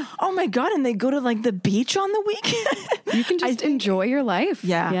 Yeah. Oh my God. And they go to like the beach on the weekend. You can just enjoy your life.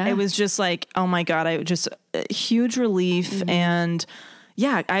 Yeah. It was just like, oh my God, a huge relief. And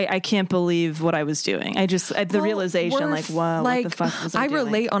yeah, I can't believe what I was doing. The realization, like, wow, what the fuck was I doing?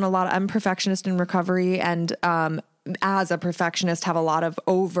 Relate on a lot. I'm a perfectionist in recovery, and as a perfectionist, have a lot of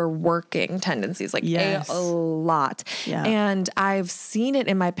overworking tendencies, like a lot. Yeah. And I've seen it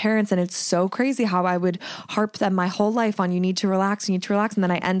in my parents, and it's so crazy how I would harp them my whole life on, you need to relax. And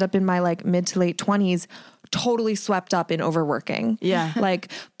then I end up in my like mid to late 20s, totally swept up in overworking. Yeah.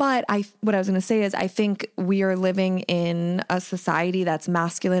 What I was going to say is I think we are living in a society that's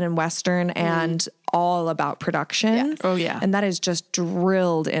masculine and Western and all about production. Yeah. Oh yeah. And that is just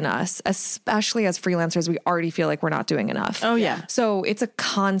drilled in us, especially as freelancers. We already feel like we're not doing enough. Oh yeah. So it's a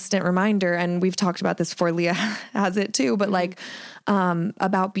constant reminder. And we've talked about this before, Leah has it too, but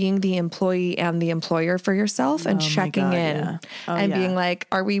about being the employee and the employer for yourself and checking in and being like,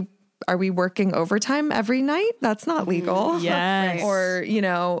 are we working overtime every night? That's not legal. Yes. Or,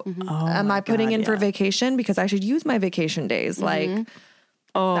 am I putting in for vacation because I should use my vacation days?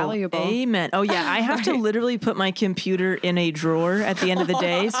 Valuable. Amen. Oh yeah. I have to literally put my computer in a drawer at the end of the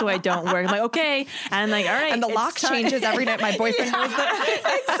day so I don't work. I'm like, okay. And I'm like, all right. And the lock changes every night. My boyfriend knows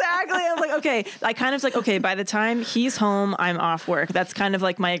that. Exactly. I'm like, okay. I kind of like, okay, by the time he's home, I'm off work. That's kind of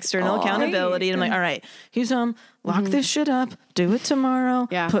like my external accountability. And I'm like, all right, he's home. Lock this shit up. Do it tomorrow.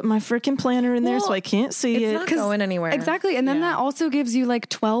 Yeah. Put my freaking planner in there so I can't see it. It's not going anywhere. Exactly. And then that also gives you like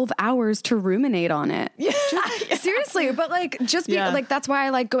 12 hours to ruminate on it. Yeah. Seriously. But that's why I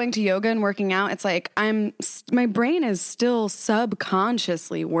like going to yoga and working out. It's like my brain is still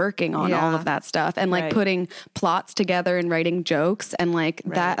subconsciously working on all of that stuff and like putting plots together and writing jokes. And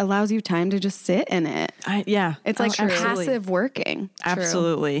that allows you time to just sit in it. It's like passive working.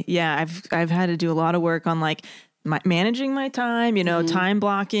 Absolutely. True. Yeah. I've had to do a lot of work on like managing my time, time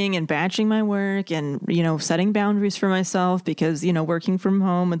blocking and batching my work and, setting boundaries for myself because, working from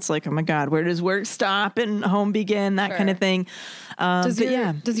home, it's like, oh my God, where does work stop and home begin? That kind of thing. Does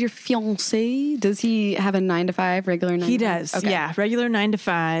your fiancé, does he have a 9-to-5 regular 9 to 5? He does. Okay. Yeah. Regular 9 to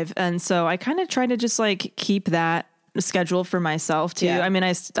 5. And so I kind of try to just like keep that schedule for myself too. Yeah. I mean,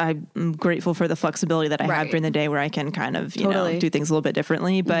 I'm grateful for the flexibility that I have during the day where I can kind of, do things a little bit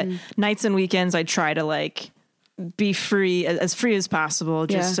differently, but nights and weekends, I try to like be free as possible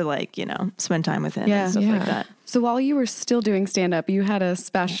just to like, spend time with him and stuff like that. So while you were still doing stand-up, you had a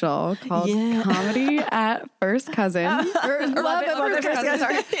special called Comedy at First Cousin. Love at First Cousin.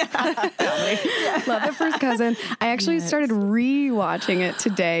 Sorry. Love at First Cousin. I actually started rewatching it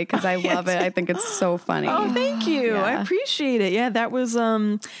today because I love it. I think it's so funny. Oh, thank you. I appreciate it. Yeah, that was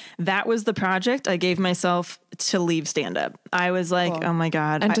the project I gave myself to leave stand-up. I was like, oh my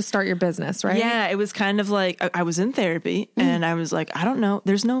God. And to start your business, right? Yeah, it was kind of like, I was in therapy and I was like, I don't know.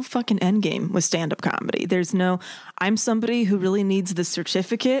 There's no fucking end game with stand-up comedy. I'm somebody who really needs the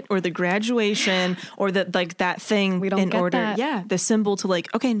certificate or the graduation or that thing we don't in get order. That. Yeah, the symbol to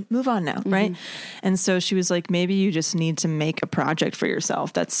like, okay, move on now, right? And so she was like, maybe you just need to make a project for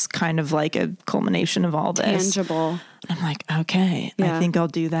yourself. That's kind of like a culmination of all this. Tangible. I'm like, okay, I think I'll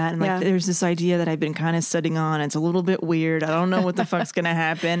do that. And there's this idea that I've been kind of sitting on. It's a little bit weird. I don't know what the fuck's going to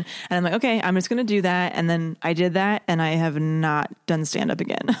happen. And I'm like, okay, I'm just going to do that. And then I did that and I have not done stand up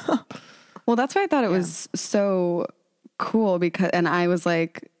again. Well, that's why I thought it was so cool and I was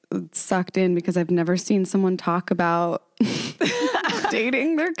like sucked in because I've never seen someone talk about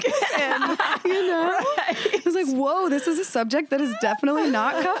dating their kid. I was like, whoa, this is a subject that is definitely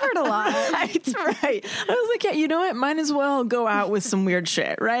not covered a lot. Right. I was like, yeah, you know what? Might as well go out with some weird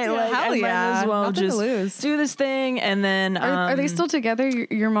shit, right? Might as well just do this thing. And then are they still together?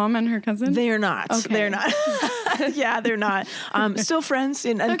 Your mom and her cousin? They are not. Okay. They're not. Yeah, they're not. Still friends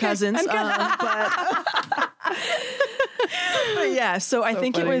and cousins. But yeah, so I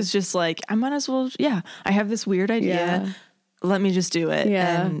think funny. It was just like, I might as well, I have this weird idea. Yeah. Let me just do it.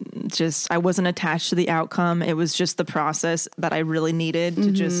 Yeah. And I wasn't attached to the outcome. It was just the process that I really needed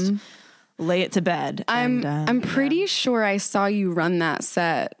to just lay it to bed. I'm pretty sure I saw you run that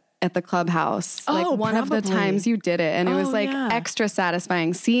set at the Clubhouse. One of the times you did it. And it was extra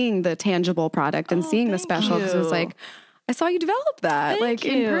satisfying seeing the tangible product and seeing the special because it was like, I saw you develop that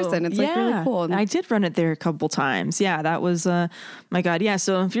in person. It's like really cool. And I did run it there a couple times. Yeah, that was, my God. Yeah.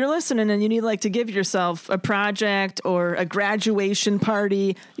 So if you're listening and you need like to give yourself a project or a graduation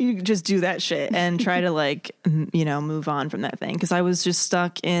party, you just do that shit and try to like, move on from that thing. Cause I was just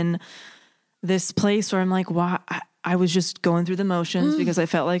stuck in this place where I'm like, why? I was just going through the motions because I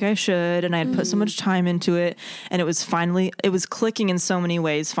felt like I should, and I had put so much time into it, and it was clicking in so many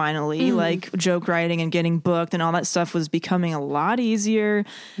ways. Finally, like joke writing and getting booked and all that stuff was becoming a lot easier.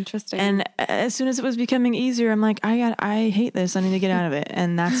 Interesting. And as soon as it was becoming easier, I'm like, I hate this. I need to get out of it.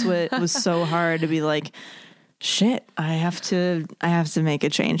 And that's what was so hard to be like, shit, I have to make a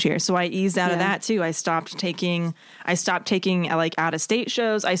change here. So I eased out of Yeah. that too. I stopped taking like out of state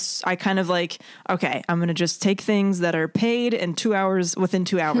shows. I kind of like, okay, I'm going to just take things that are paid and within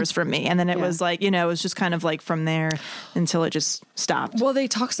 2 hours from me. And then it was like, it was just kind of like from there until it just stopped. Well, they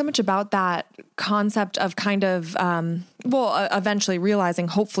talk so much about that concept of kind of, eventually realizing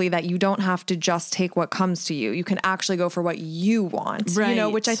hopefully that you don't have to just take what comes to you. You can actually go for what you want, Right.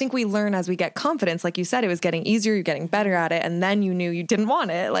 which I think we learn as we get confidence. Like you said, it was getting easier, you're getting better at it. And then you knew you didn't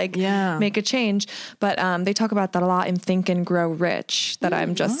want it, make a change. But they talk about that a lot in Think and Grow Rich that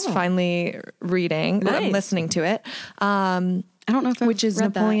I'm just finally reading. Nice. I'm listening to it. I don't know if I've which is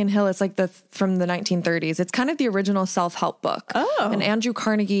read Napoleon Hill. It's like from the 1930s. It's kind of the original self-help book. Oh. And Andrew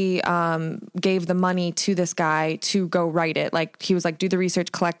Carnegie gave the money to this guy to go write it. Like he was like, do the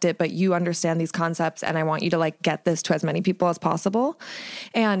research, collect it, but you understand these concepts and I want you to like get this to as many people as possible.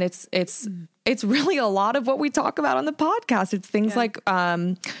 And it's really a lot of what we talk about on the podcast. It's things like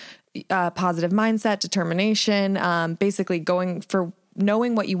positive mindset, determination, basically going for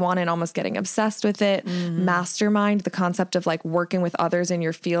knowing what you want and almost getting obsessed with it. Mastermind, the concept of like working with others in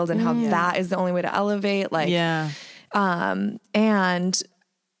your field and how that is the only way to elevate. And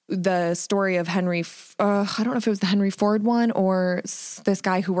the story of Henry, I don't know if it was the Henry Ford one or this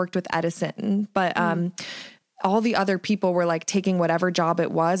guy who worked with Edison, but all the other people were like taking whatever job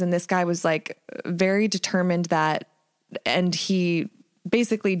it was. And this guy was like very determined and he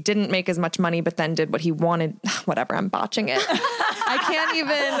basically didn't make as much money, but then did what he wanted. Whatever, I'm botching it. I can't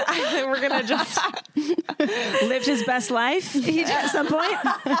even, we're going to just lived his best life at some point.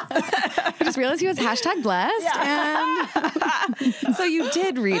 I just realized he was #blessed. And so you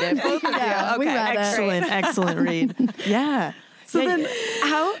did read it. Both of you. Yeah, we read it. Excellent read. Yeah. So then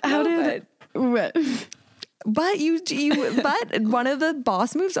how did what? But but one of the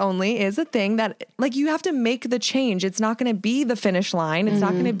boss moves only is a thing that like you have to make the change. It's not going to be the finish line. It's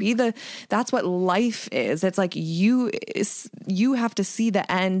not going to be that's what life is. It's like you have to see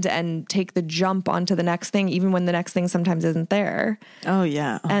the end and take the jump onto the next thing, even when the next thing sometimes isn't there. Oh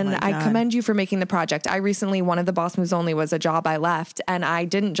yeah. Oh, and I commend you for making the project. I recently, one of the boss moves only was a job I left, and I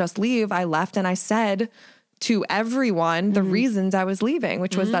didn't just leave. I left and I said to everyone the reasons I was leaving,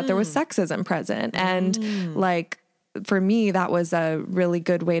 which was that there was sexism present. And like, for me, that was a really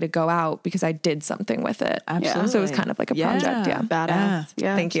good way to go out because I did something with it. Absolutely. So it was kind of like a project. Yeah. Badass.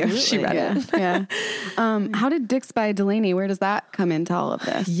 Yeah. Thank you. She read it. Yeah. How did Dicks by Delaney, where does that come into all of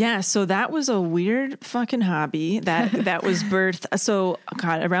this? Yeah. So that was a weird fucking hobby that was birthed. So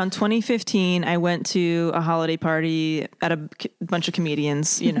God, around 2015, I went to a holiday party at a bunch of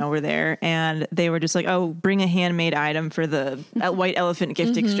comedians, were there, and they were just like, oh, bring a handmade item for the White Elephant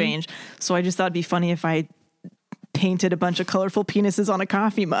gift exchange. So I just thought it'd be funny if I painted a bunch of colorful penises on a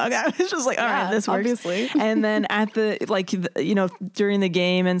coffee mug. I was just like, all right, this works. Obviously. And then at during the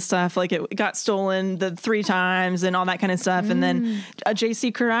game and stuff, like it got stolen the 3 times and all that kind of stuff. And then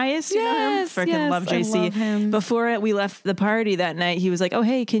JC Karias, freaking love JC. I love him. Before we left the party that night, he was like, oh,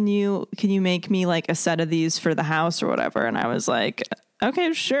 hey, can you make me like a set of these for the house or whatever? And I was like,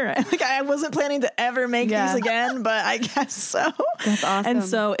 okay, sure. Like I wasn't planning to ever make these again, but I guess so. That's awesome. And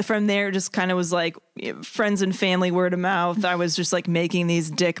so from there, just kind of was like friends and family, word of mouth. I was just like making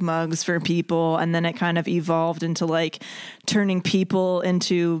these dick mugs for people. And then it kind of evolved into like turning people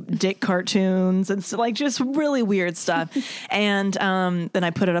into dick cartoons and so, like just really weird stuff. And then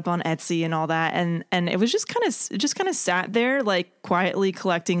I put it up on Etsy and all that. And it was just kind of sat there like quietly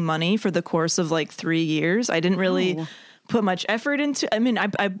collecting money for the course of like 3 years. I didn't really put much effort into. I mean,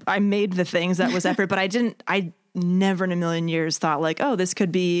 I made the things that was effort, but I never in a million years thought like, oh, this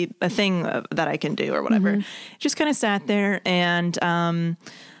could be a thing that I can do or whatever. Just kind of sat there, and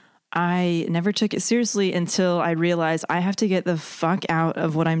I never took it seriously until I realized I have to get the fuck out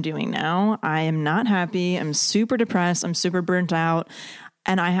of what I'm doing now. I am not happy. I'm super depressed. I'm super burnt out,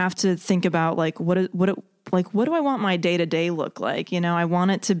 and I have to think about like what do I want my day-to-day look like? I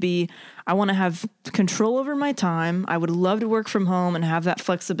want it to be, I want to have control over my time. I would love to work from home and have that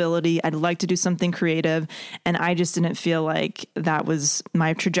flexibility. I'd like to do something creative. And I just didn't feel like that was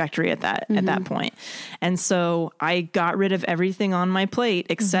my trajectory at that point. And so I got rid of everything on my plate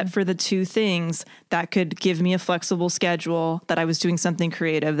except for the 2 things that could give me a flexible schedule, that I was doing something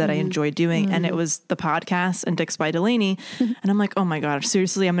creative that I enjoyed doing. And it was the podcast and Dicks by Delaney. And I'm like, oh my God,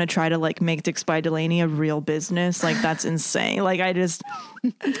 seriously, I'm going to try to like make Dicks by Delaney a real business. Like that's insane. Like I was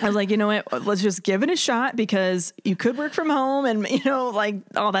like, you know what? what? Let's just give it a shot because you could work from home and, you know, like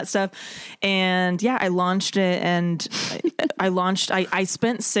all that stuff. And yeah, I launched it and I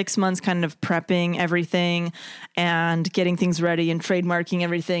spent 6 months kind of prepping everything and getting things ready and trademarking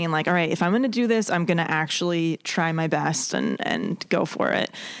everything. And like, all right, if I'm going to do this, I'm going to actually try my best and go for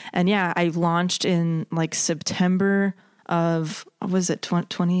it. And yeah, I launched in like September of, what was it,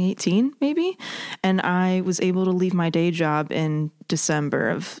 2018 maybe? And I was able to leave my day job in December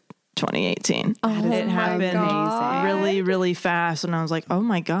of 2018. It happened really, really fast. And I was like, oh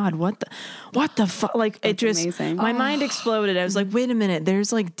my God, what the fuck? Like That's it just, amazing. my mind exploded. I was like, wait a minute,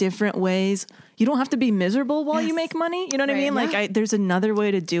 there's like different ways. You don't have to be miserable while you make money. You know what I mean? Like there's another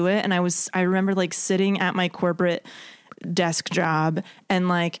way to do it. And I remember like sitting at my corporate desk job and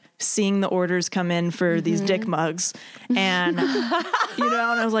like seeing the orders come in for these dick mugs and you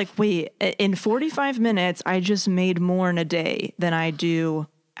know, and I was like, wait, in 45 minutes I just made more in a day than I do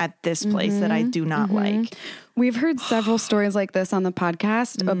at this place that I do not like. We've heard several stories like this on the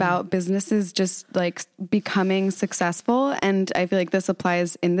podcast about businesses just like becoming successful. And I feel like this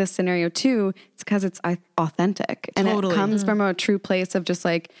applies in this scenario too. It's because it's authentic and it comes from a true place of just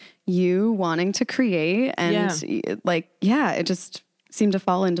like you wanting to create and it just seemed to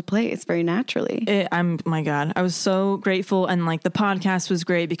fall into place very naturally. My God, I was so grateful. And like the podcast was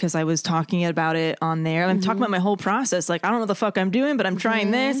great because I was talking about it on there. I'm talking about my whole process. Like, I don't know what the fuck I'm doing, but I'm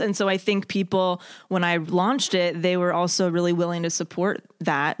trying this. And so I think people, when I launched it, they were also really willing to support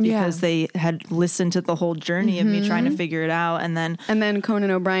that because they had listened to the whole journey of me trying to figure it out. And then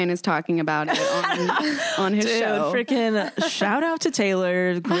Conan O'Brien is talking about it on his show. Freaking shout out to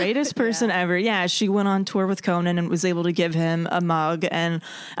Taylor, greatest person ever. Yeah, she went on tour with Conan and was able to give him a mug. And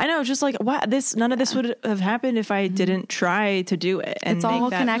I know, just like, wow, none of this would have happened if I didn't try to do it. And it's all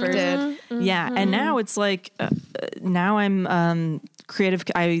connected. Yeah. And now it's like, now I'm creative.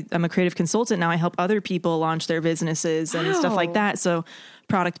 I'm a creative consultant. Now I help other people launch their businesses and stuff like that. So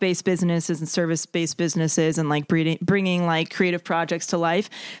product-based businesses and service-based businesses and like bringing like creative projects to life.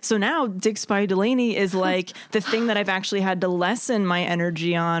 So now Dicks by Delaney is like the thing that I've actually had to lessen my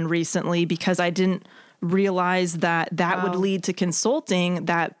energy on recently because I didn't realize that would lead to consulting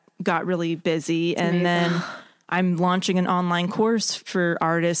that got really busy. And then I'm launching an online course for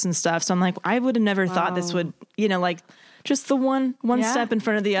artists and stuff. So I'm like, I would have never thought this would, you know, like just the one step in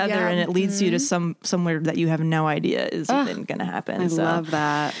front of the other and it leads you to somewhere that you have no idea is even going to happen. I love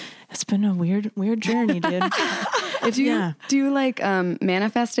that. It's been a weird journey, dude. Do you like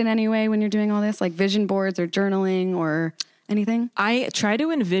manifest in any way when you're doing all this, like vision boards or journaling or anything? I try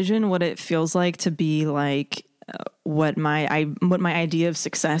to envision what it feels like to be like what my idea of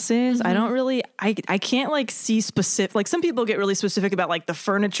success is. I don't really, I can't like see specific, like some people get really specific about like the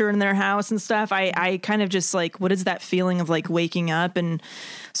furniture in their house and stuff. I kind of just like, what is that feeling of like waking up? And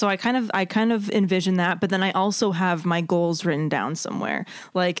so I kind of envision that, but then I also have my goals written down somewhere.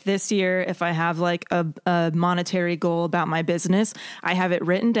 Like this year, if I have like a monetary goal about my business, I have it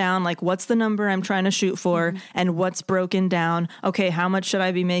written down, like what's the number I'm trying to shoot for and what's broken down. Okay, how much should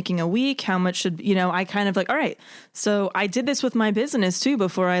I be making a week? How much should, you know, I kind of like, all right. So I did this with my business too.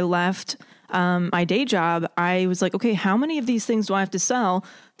 Before I left my day job, I was like, okay, how many of these things do I have to sell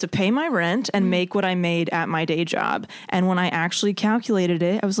to pay my rent and make what I made at my day job? And when I actually calculated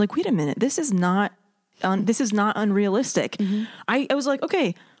it, I was like, wait a minute, this is not unrealistic. I was like,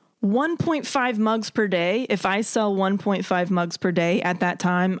 okay, 1.5 mugs per day. If I sell 1.5 mugs per day at that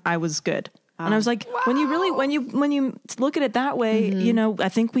time, I was good. And I was like, when you look at it that way, you know, I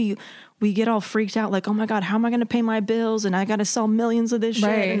think we get all freaked out like, oh my God, how am I going to pay my bills? And I got to sell millions of this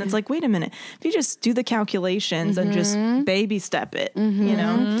shit. And it's like, wait a minute. If you just do the calculations and just baby step it, you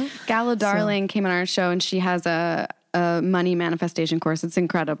know? Gala Darling came on our show and she has a money manifestation course. It's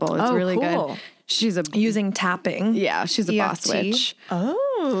incredible. It's really good. She's using tapping. Yeah, she's a boss witch.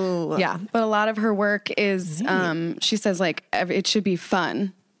 Oh. Yeah. But a lot of her work is, she says like, it should be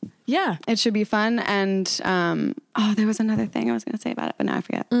fun. Yeah. It should be fun. And, there was another thing I was going to say about it, but now I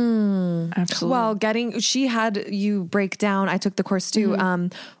forget. Absolutely. Well, she had you break down, I took the course too.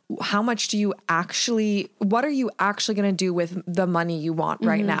 How much what are you actually going to do with the money you want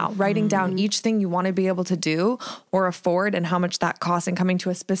right now? Writing down each thing you want to be able to do or afford and how much that costs and coming to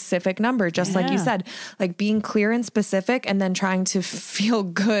a specific number, just like you said, like being clear and specific and then trying to feel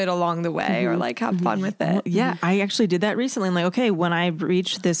good along the way or like have fun with it. Yeah. I actually did that recently. I'm like, okay, when I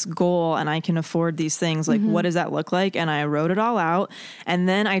reach this goal and I can afford these things, like what does that look look like. And I wrote it all out. And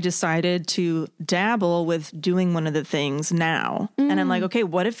then I decided to dabble with doing one of the things now. And I'm like, okay,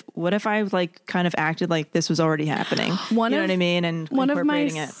 what if I like kind of acted like this was already happening? You know what I mean? And one of my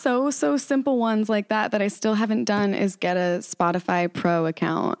incorporating it. so simple ones like that I still haven't done is get a Spotify Pro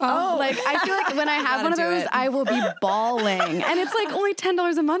account. Oh, like I feel like when I have one of those, I will be bawling, and it's like only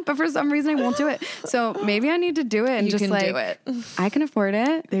 $10 a month, but for some reason I won't do it. So maybe I need to do it and You just can like do it. I can afford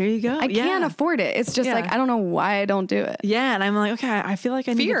it. There you go. I can't afford it. It's just like I don't know why I don't do it. Yeah, and I'm like, okay, I feel like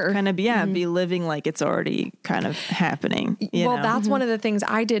I need Fear. to kind of be living like it's already kind of happening. You know? That's one of the things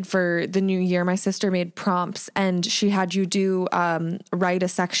I did for the new year. My sister made prompts, and she had you do write a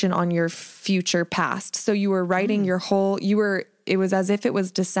section on your future past. So you were writing your whole. It was as if it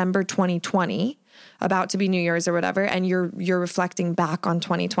was December 2020. About to be New Year's or whatever, and you're reflecting back on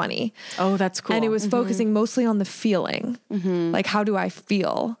 2020. Oh, that's cool. And it was focusing mostly on the feeling. Like, how do I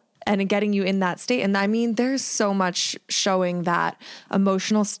feel? And getting you in that state. And I mean, there's so much showing that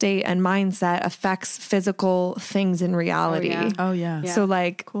emotional state and mindset affects physical things in reality. Oh, yeah. So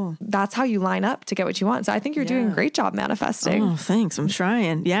like, Cool. That's how you line up to get what you want. So I think you're doing a great job manifesting. Oh, thanks. I'm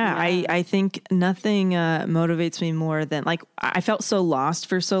trying. Yeah. I think nothing motivates me more than like, I felt so lost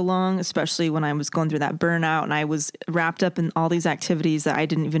for so long, especially when I was going through that burnout and I was wrapped up in all these activities that I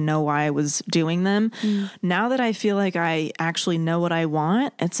didn't even know why I was doing them. Now that I feel like I actually know what I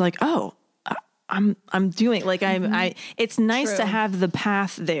want, it's like, oh, I'm doing like it's nice to have the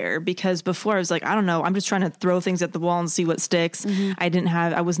path there, because before I was like, I don't know, I'm just trying to throw things at the wall and see what sticks.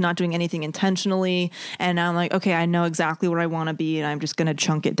 I was not doing anything intentionally. And now I'm like, okay, I know exactly where I want to be, and I'm just going to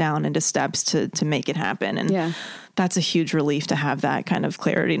chunk it down into steps to make it happen. And that's a huge relief to have that kind of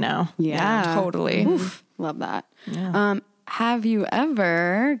clarity now. Yeah, Totally. Oof, love that. Have you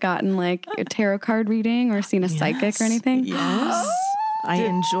ever gotten like a tarot card reading or seen a psychic or anything? Yes. I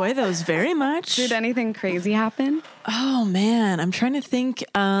enjoy those very much. Did anything crazy happen? Oh man, I'm trying to think.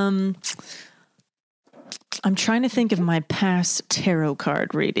 I'm trying to think of my past tarot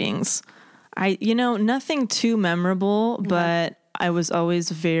card readings. Nothing too memorable, but I always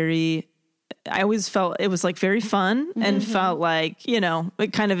felt it was like very fun and felt like,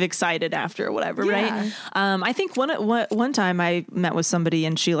 kind of excited after or whatever. Right. I think one time I met with somebody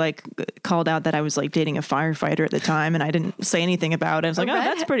and she like called out that I was like dating a firefighter at the time, and I didn't say anything about it. I was like, oh,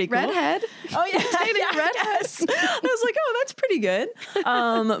 that's pretty cool. Redhead. Oh yeah. Dating a redhead. I was like, oh, that's pretty good.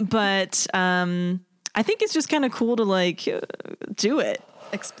 But I think it's just kind of cool to like do it.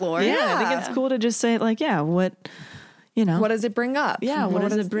 Explore. Yeah. I think it's cool to just say like, what does it bring up? Yeah, what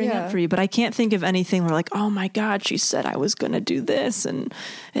does it bring up for you? But I can't think of anything where like, oh my God, she said I was going to do this and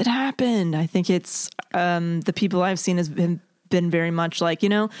it happened. I think it's the people I've seen has been very much like,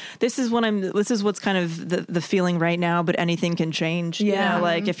 this is what's kind of the feeling right now, but anything can change. Yeah.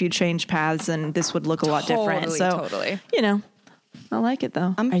 Like if you change paths, and this would look a lot different. So, totally. I like it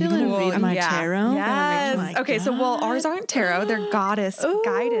though. I'm Are you feeling going to read my tarot? Yes. Oh my Okay. So, ours aren't tarot. They're goddess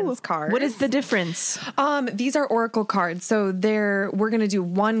guidance cards. What is the difference? These are oracle cards. So we're going to do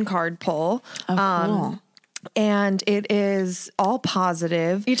one card pull. Cool. And it is all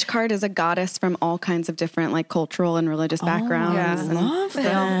positive. Each card is a goddess from all kinds of different like cultural and religious backgrounds. yeah. And Love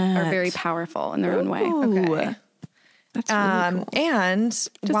they all are very powerful in their own way. Okay. That's really cool. And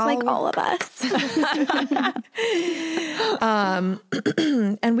Just like all of us.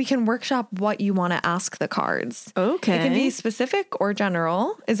 and we can workshop what you want to ask the cards. Okay. It can be specific or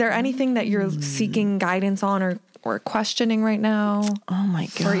general. Is there anything that you're seeking guidance on or questioning right now? Oh my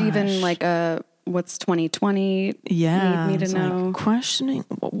gosh. Or even like what's 2020 need me to know? Like questioning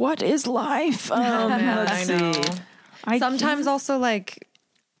what is life? Let's see. Sometimes also like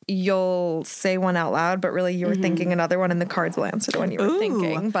you'll say one out loud, but really you were thinking another one, and the cards will answer the one you were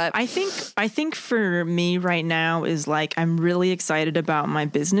thinking. But I think for me right now is like I'm really excited about my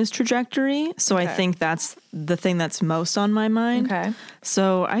business trajectory. So I think that's the thing that's most on my mind. Okay.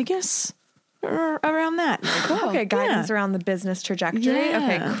 So I guess around that. Cool. Okay, guidance around the business trajectory. Yeah.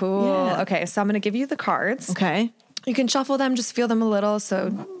 Okay, cool. Yeah. Okay, so I'm going to give you the cards. Okay. You can shuffle them, just feel them a little,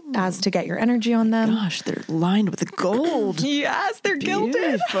 so as to get your energy on them. Gosh, they're lined with gold. Yes, they're gilded.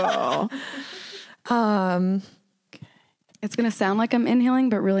 Beautiful. It's going to sound like I'm inhaling,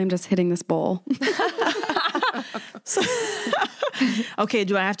 but really I'm just hitting this bowl. Okay,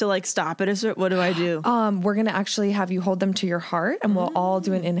 do I have to like stop it? What do I do? We're going to actually have you hold them to your heart, and we'll all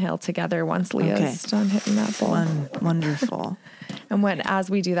do an inhale together once Leah's done hitting that bowl. Wonderful. And as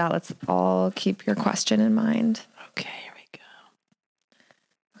we do that, let's all keep your question in mind. Okay, here we go.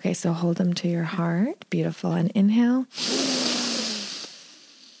 Okay, so hold them to your heart. Beautiful. And inhale.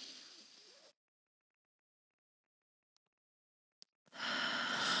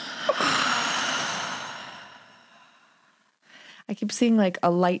 keep seeing like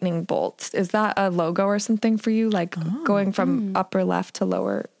a lightning bolt. Is that a logo or something for you? Like going from upper left to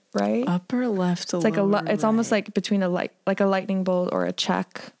lower right? Upper left to It's like it's almost like between a lightning bolt or a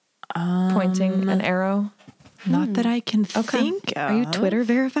check pointing an arrow. Not that I can think of. Are you Twitter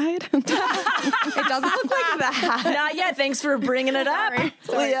verified? It doesn't look like that. Not yet. Thanks for bringing it up.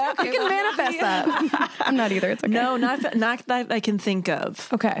 Sorry. Yeah. You can manifest that. I'm not either. It's okay. No, not that I can think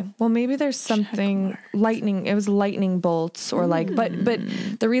of. Okay. Well, maybe there's something lightning. It was lightning bolts or like, but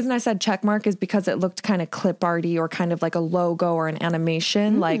the reason I said check mark is because it looked kind of clip arty or kind of like a logo or an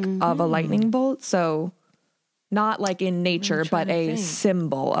animation like of a lightning bolt. So not like in nature, but a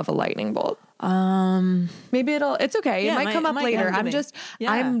symbol of a lightning bolt. Maybe it's okay. Yeah, it might come up later.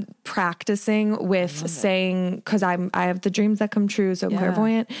 I'm practicing with saying, because I have the dreams that come true. So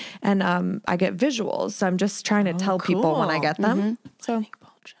clairvoyant, and I get visuals. So I'm just trying to tell people when I get them. So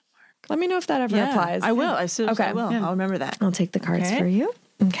let me know if that ever applies. I will. I will. Yeah. I'll remember that. I'll take the cards for you.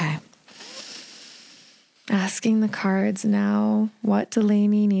 Okay. Asking the cards now what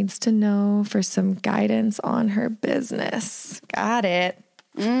Delaney needs to know for some guidance on her business. Got it.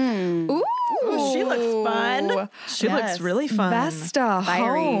 Ooh, she looks fun. She looks really fun. Vesta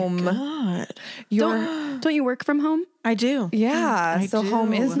home. God. Don't you work from home? I do. Yeah. I so do.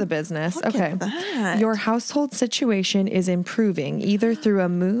 home is the business. Look okay. at that. Your household situation is improving either through a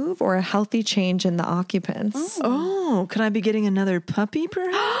move or a healthy change in the occupants. Oh, could I be getting another puppy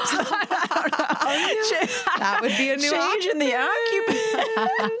perhaps? That would be a new change in the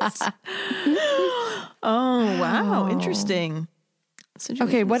occupants. Oh, wow. Interesting.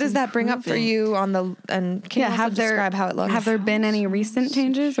 Okay, what does that bring up for you on the, and can you also describe how it looks? Have there been any recent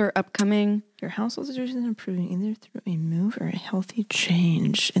changes or upcoming? Your household situation is improving either through a move or a healthy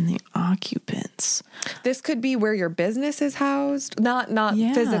change in the occupants. This could be where your business is housed, not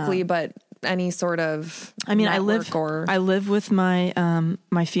physically, but any sort of. I mean, I live with my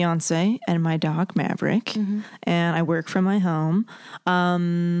my fiance and my dog Maverick, and I work from my home.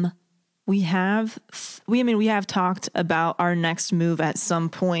 We have talked about our next move at some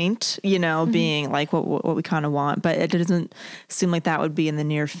point, being like what we kind of want, but it doesn't seem like that would be in the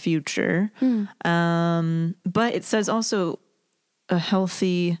near future. But it says also a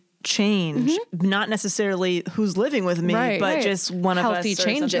healthy change, not necessarily who's living with me, but just one of healthy us.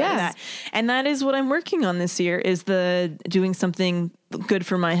 Healthy changes. Like that. And that is what I'm working on this year, is doing something good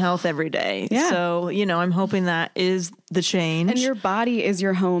for my health every day. Yeah. So, I'm hoping that is the change. And your body is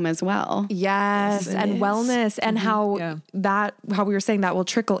your home as well. Yes, and wellness, and how we were saying that will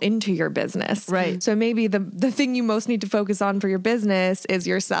trickle into your business. Right. So maybe the thing you most need to focus on for your business is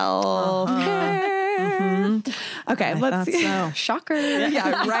yourself. Okay, let's see. So. Shocker.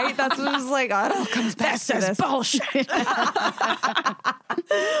 Yeah, right? That's what it was like. Oh, it all comes back to this. Bullshit.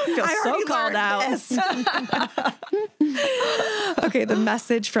 Feel so called out. Okay, the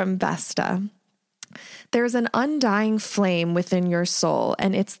message from Vesta. There's an undying flame within your soul,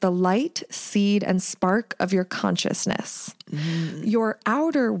 and it's the light, seed, and spark of your consciousness. Your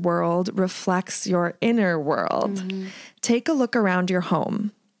outer world reflects your inner world. Take a look around your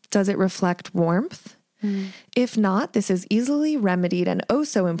home. Does it reflect warmth? If not, this is easily remedied and oh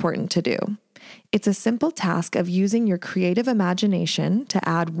so important to do. It's a simple task of using your creative imagination to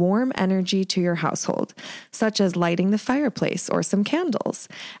add warm energy to your household, such as lighting the fireplace or some candles,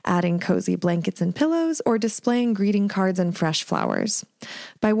 adding cozy blankets and pillows, or displaying greeting cards and fresh flowers.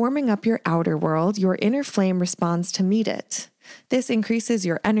 By warming up your outer world, your inner flame responds to meet it. This increases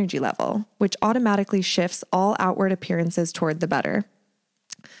your energy level, which automatically shifts all outward appearances toward the better.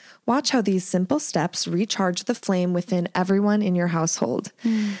 Watch how these simple steps recharge the flame within everyone in your household.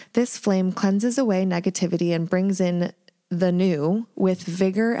 This flame cleanses away negativity and brings in the new with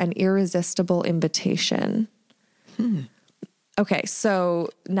vigor and irresistible invitation. Okay, so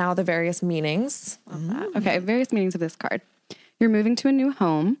now the various meanings of that. Okay, various meanings of this card. You're moving to a new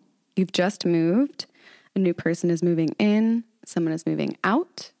home. You've just moved. A new person is moving in. Someone is moving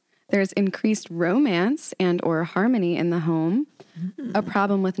out. There's increased romance and or harmony in the home. A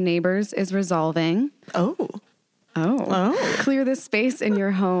problem with neighbors is resolving. Oh. Clear the space in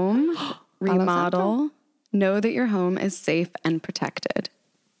your home. Remodel. Know that your home is safe and protected.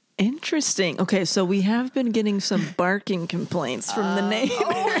 Interesting. Okay, so we have been getting some barking complaints from the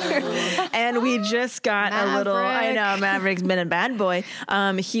neighbor. And we just got a little, I know, Maverick's been a bad boy.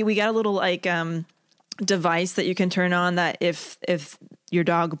 We got a little device that you can turn on that if your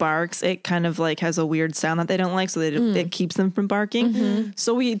dog barks, it kind of like has a weird sound that they don't like. So it keeps them from barking.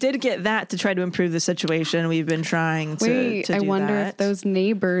 So we did get that to try to improve the situation. We've been trying to Wait, do I wonder that. if those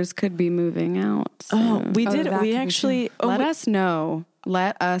neighbors could be moving out soon. We did. that could We be actually, Let us know.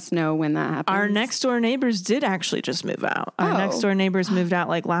 Let us know when that happens. our next door neighbors did actually just move out. Our Oh. next door neighbors moved out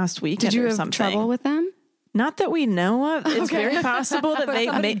like last week. Did you or have something. trouble with them? Not that we know of. It's very possible that they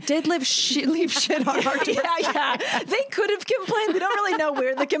Somebody did leave shit on our yeah. They could have complained. We don't really know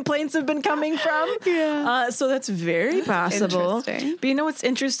where the complaints have been coming from. Yeah. So that's very possible. interesting. But you know what's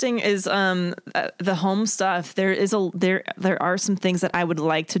interesting is the home stuff. There are some things that I would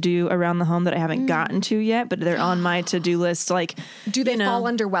like to do around the home that I haven't gotten to yet, but they're on my to-do list. Like, Do they fall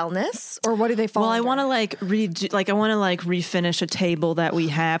under wellness, or what do they fall well, under? I want to I want to refinish a table that we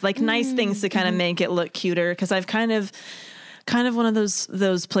have, like nice things to kind of make it look cuter. Because I've kind of one of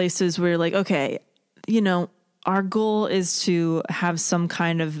those places where like, okay, you know, our goal is to have some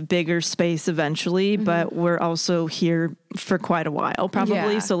kind of bigger space eventually, but we're also here for quite a while, probably.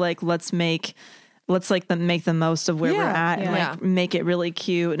 Yeah. So like, let's make the most of where we're at and like make it really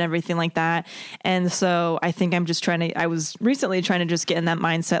cute and everything like that. And so I think I was recently trying to just get in that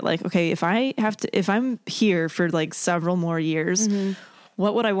mindset. Like, okay, if I'm here for like several more years,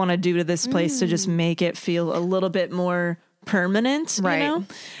 what would I want to do to this place to just make it feel a little bit more permanent, Right. you know?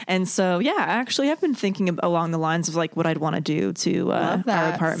 And so, yeah, actually I've been thinking along the lines of like what I'd want to do to our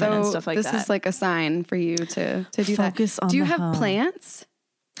apartment and stuff like that. This is like a sign for you to do Focus that. on Do you the have home. plants?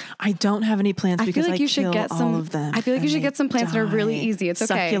 I don't have any plants I because feel like you should kill get some. all of them. I feel like you and should they get some plants that are really die. easy. It's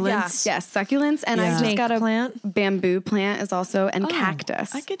okay. Succulents. Yes, succulents, and I Yeah. just Snake got a plant? bamboo plant is also and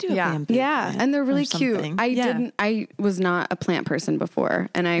cactus. I could do a Yeah. bamboo Yeah, plant and they're or really cute. something. I was not a plant person before,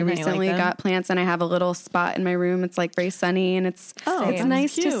 and I And now you recently like them? got plants, and I have a little spot in my room. It's like very sunny, and it's Same.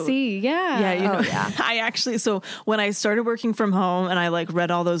 nice to Cute. see. Yeah, Yeah, you know, I actually, so when I started working from home and I like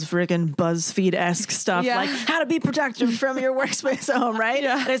read all those friggin' BuzzFeed-esque stuff, Yeah. like how to be productive from your workspace at home, right?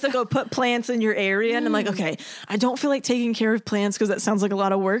 Yeah. And I said, go put plants in your area. And I'm like, okay, I don't feel like taking care of plants because that sounds like a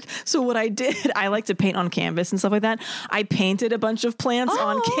lot of work. So what I did, I like to paint on canvas and stuff like that. I painted a bunch of plants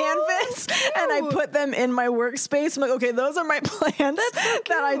on canvas and I put them in my workspace. I'm like, okay, those are my plants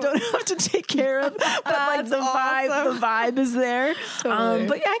that I don't have to take care of. But like the vibe is there. Totally.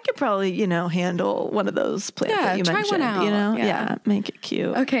 But yeah, I could probably, handle one of those plants Yeah, that you try one mentioned. out. Yeah. Yeah. Make it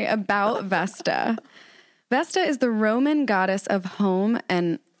cute. Okay, about Vesta. Vesta is the Roman goddess of home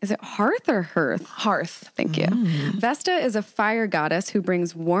and is it hearth or hearth? Hearth. Thank you. Vesta is a fire goddess who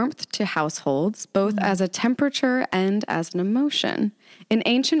brings warmth to households, both as a temperature and as an emotion. In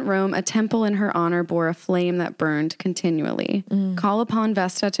ancient Rome, a temple in her honor bore a flame that burned continually. Call upon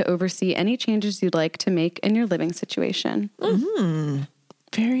Vesta to oversee any changes you'd like to make in your living situation.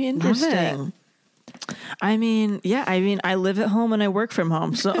 Very interesting. I mean, I live at home and I work from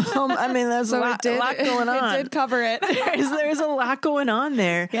home. So, there's a lot going on. It did cover it. There's a lot going on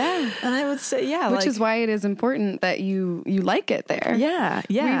there. Yeah. And I would say, Which is why it is important that you like it there. Yeah.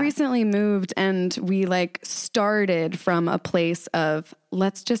 We recently moved and we started from a place of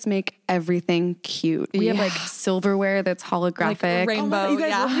let's just make everything cute. We have silverware that's holographic. rainbow. You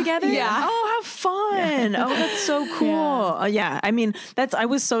guys live together? Yeah. Oh, how fun. Oh, that's so cool. I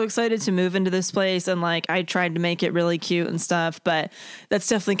was so excited to move into this place and I tried to make it really cute and stuff, but that's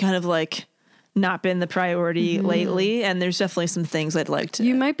definitely kind of not been the priority lately. And there's definitely some things I'd like to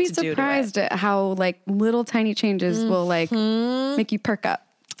You might be to do to it. surprised at how little tiny changes will make you perk up.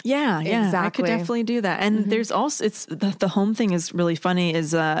 Yeah, I Exactly. could definitely do that. And there's also, it's the home thing is really funny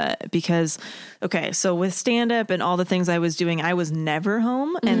is because, okay, so with stand up and all the things I was doing, I was never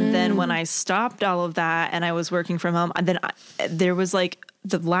home. And then when I stopped all of that and I was working from home, there was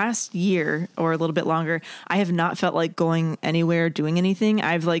the last year or a little bit longer, I have not felt like going anywhere, doing anything.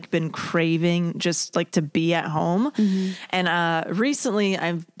 I've been craving just to be at home. And recently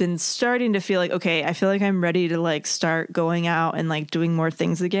I've been starting to feel okay, I feel like I'm ready to start going out and doing more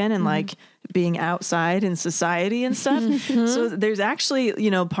things again and being outside in society and stuff. So there's actually,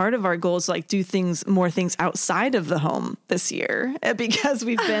 part of our goal is do more things outside of the home this year because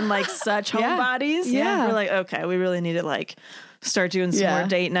we've been such homebodies. Yeah. We're okay, we really need to start doing some more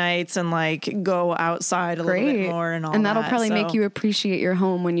date nights and go outside a little bit more and all that. And that'll probably make you appreciate your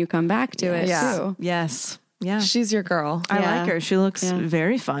home when you come back to it too. Yes. Yeah. She's your girl. I Yeah. like her. She looks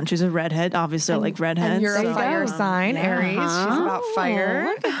very fun. She's a redhead. Obviously, I like redheads. And you're a so- fire sign, Aries. She's about fire.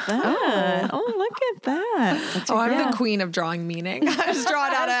 Look at that. Oh, look at that. Oh, I'm the queen of drawing meaning. I just draw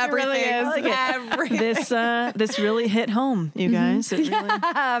it out of everything. I like it. Everything. This really hit home, you guys. It really,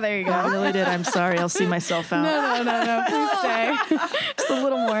 There you go. it really did. I'm sorry. I'll see myself out. No. Please stay. Just a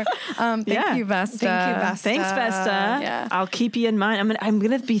little more. Thank you, Vesta. Thank you, Vesta. Thanks, Vesta. Yeah. I'll keep you in mind. I'm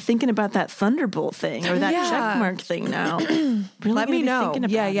gonna be thinking about that Thunderbolt thing or that check mark thing now. Really Let me gonna be know. thinking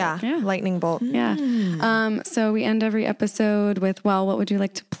about Yeah. it. Lightning bolt. Yeah. So we end every episode with, well, what would you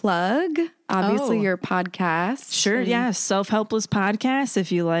like to plug? Obviously, your podcast. Sure. Yeah. Self-helpless podcast.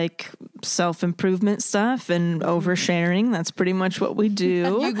 If you like self-improvement stuff and oversharing, that's pretty much what we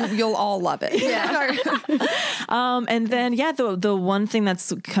do. You'll all love it. And then, the one thing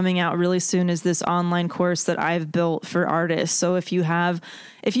that's coming out really soon is this online course that I've built for artists. So if you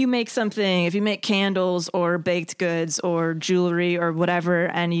make something, if you make candles or baked goods or jewelry or whatever,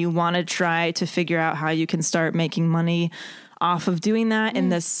 and you want to try to figure out how you can start making money off of doing that in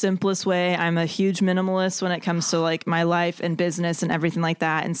the simplest way. I'm a huge minimalist when it comes to like my life and business and everything like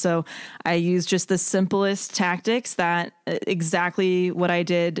that. And so I use just the simplest tactics that exactly what I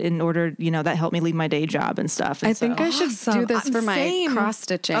did in order, that helped me leave my day job and stuff. And I think I should do this for my Same. cross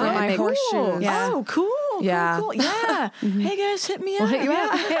stitching. For my horseshoes. Yeah. Oh, cool. Yeah. Cool. Yeah. Hey guys, hit me up. hit you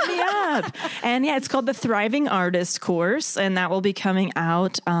up. Hit me up. And it's called the Thriving Artist course, and that will be coming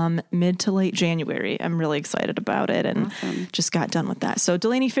out mid to late January. I'm really excited about it and just got done with that. So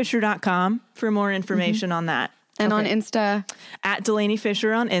DelaneyFisher.com for more information on that. And on Insta. At Delaney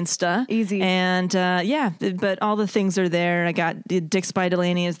Fisher on Insta. Easy. And but all the things are there. I got Dix by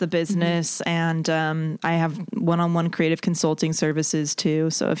Delaney is the business, and I have one-on-one creative consulting services too.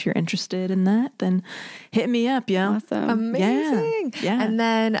 So if you're interested in that, then hit me up, yo. Awesome. Amazing. Yeah. And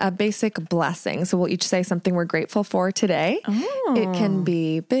then a basic blessing. So we'll each say something we're grateful for today. Oh. It can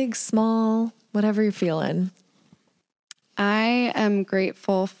be big, small, whatever you're feeling. I am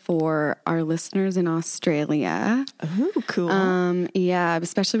grateful for our listeners in Australia. Ooh, cool.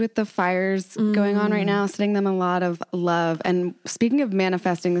 Especially with the fires going on right now, sending them a lot of love. And speaking of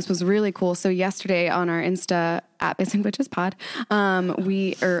manifesting, this was really cool. So yesterday on our Insta at Basic Witches Pod,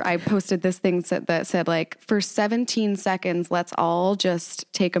 I posted this thing that said like, for 17 seconds, let's all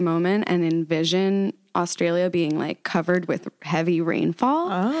just take a moment and envision Australia being like covered with heavy rainfall.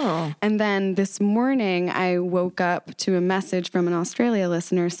 Oh. And then this morning I woke up to a message from an Australia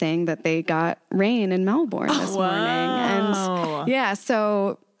listener saying that they got rain in Melbourne this morning. And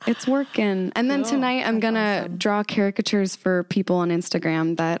so it's working. And then tonight I'm going to draw caricatures for people on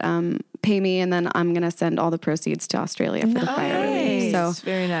Instagram that pay me, and then I'm going to send all the proceeds to Australia for the fire relief. So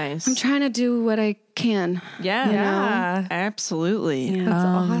very nice. I'm trying to do what I can. Yeah, absolutely. That's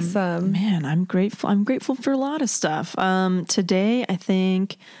awesome. Man, I'm grateful. I'm grateful for a lot of stuff. Today, I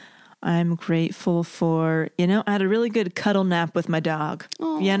think I'm grateful for, I had a really good cuddle nap with my dog.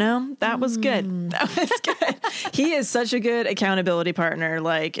 That was good. That was good. He is such a good accountability partner.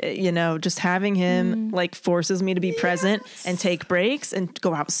 Like, just having him like forces me to be present and take breaks and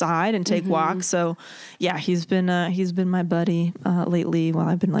go outside and take walks. So yeah, he's been my buddy lately while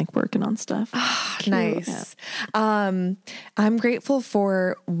I've been like working on stuff. Nice. Yeah. I'm grateful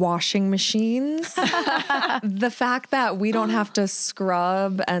for washing machines. The fact that we don't have to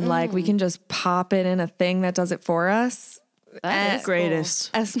scrub and like we can just pop it in a thing that does it for us. That is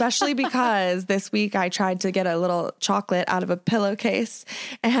greatest. Cool. Especially because this week I tried to get a little chocolate out of a pillowcase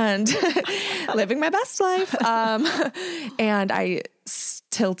and living my best life. And I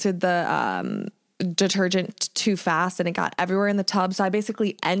tilted the detergent too fast and it got everywhere in the tub. So I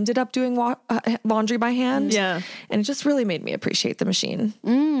basically ended up doing laundry by hand. Yeah. And it just really made me appreciate the machine.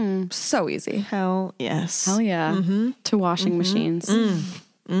 So easy. Hell yes. Hell yeah. To washing machines.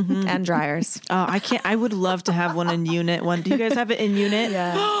 And dryers. I would love to have one in unit. Do you guys have it in unit?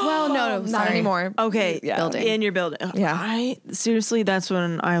 Yeah. Well, no, Not sorry. anymore. Okay. Yeah. Building. In your building. Yeah. Seriously, that's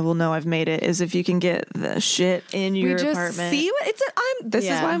when I will know I've made it, is if you can get the shit in your We just apartment. see what this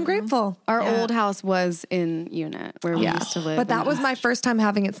is why I'm grateful. Our old house was in unit where we used to live. But that was my first time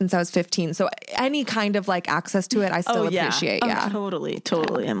having it since I was 15. So any kind of like access to it, I still appreciate. Yeah. Totally.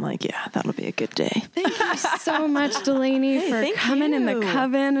 I'm like, that'll be a good day. Thank you so much, Delaney, for thank coming in the you.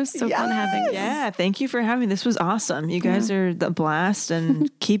 coven. It was so fun having you. Yeah, thank you for having me. This was awesome. You guys are the blast, and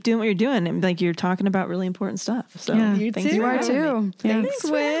keep doing what you're doing. And, like, you're talking about really important stuff. So Yeah, thanks you for are having me. too. Yeah. Thanks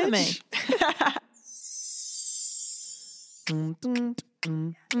for having me.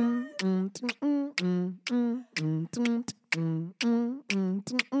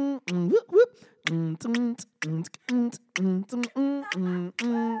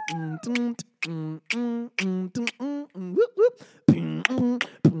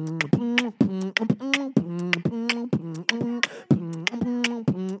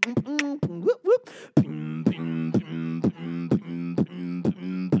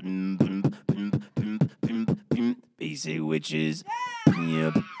 Basic witches.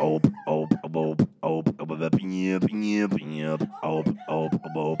 Op, op, op, op, op,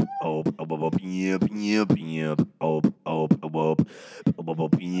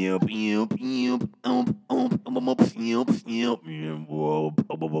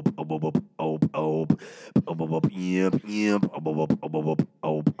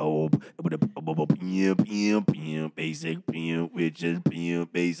 basic witches,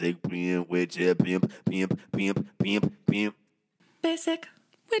 basic witches, Basic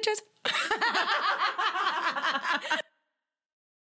witches.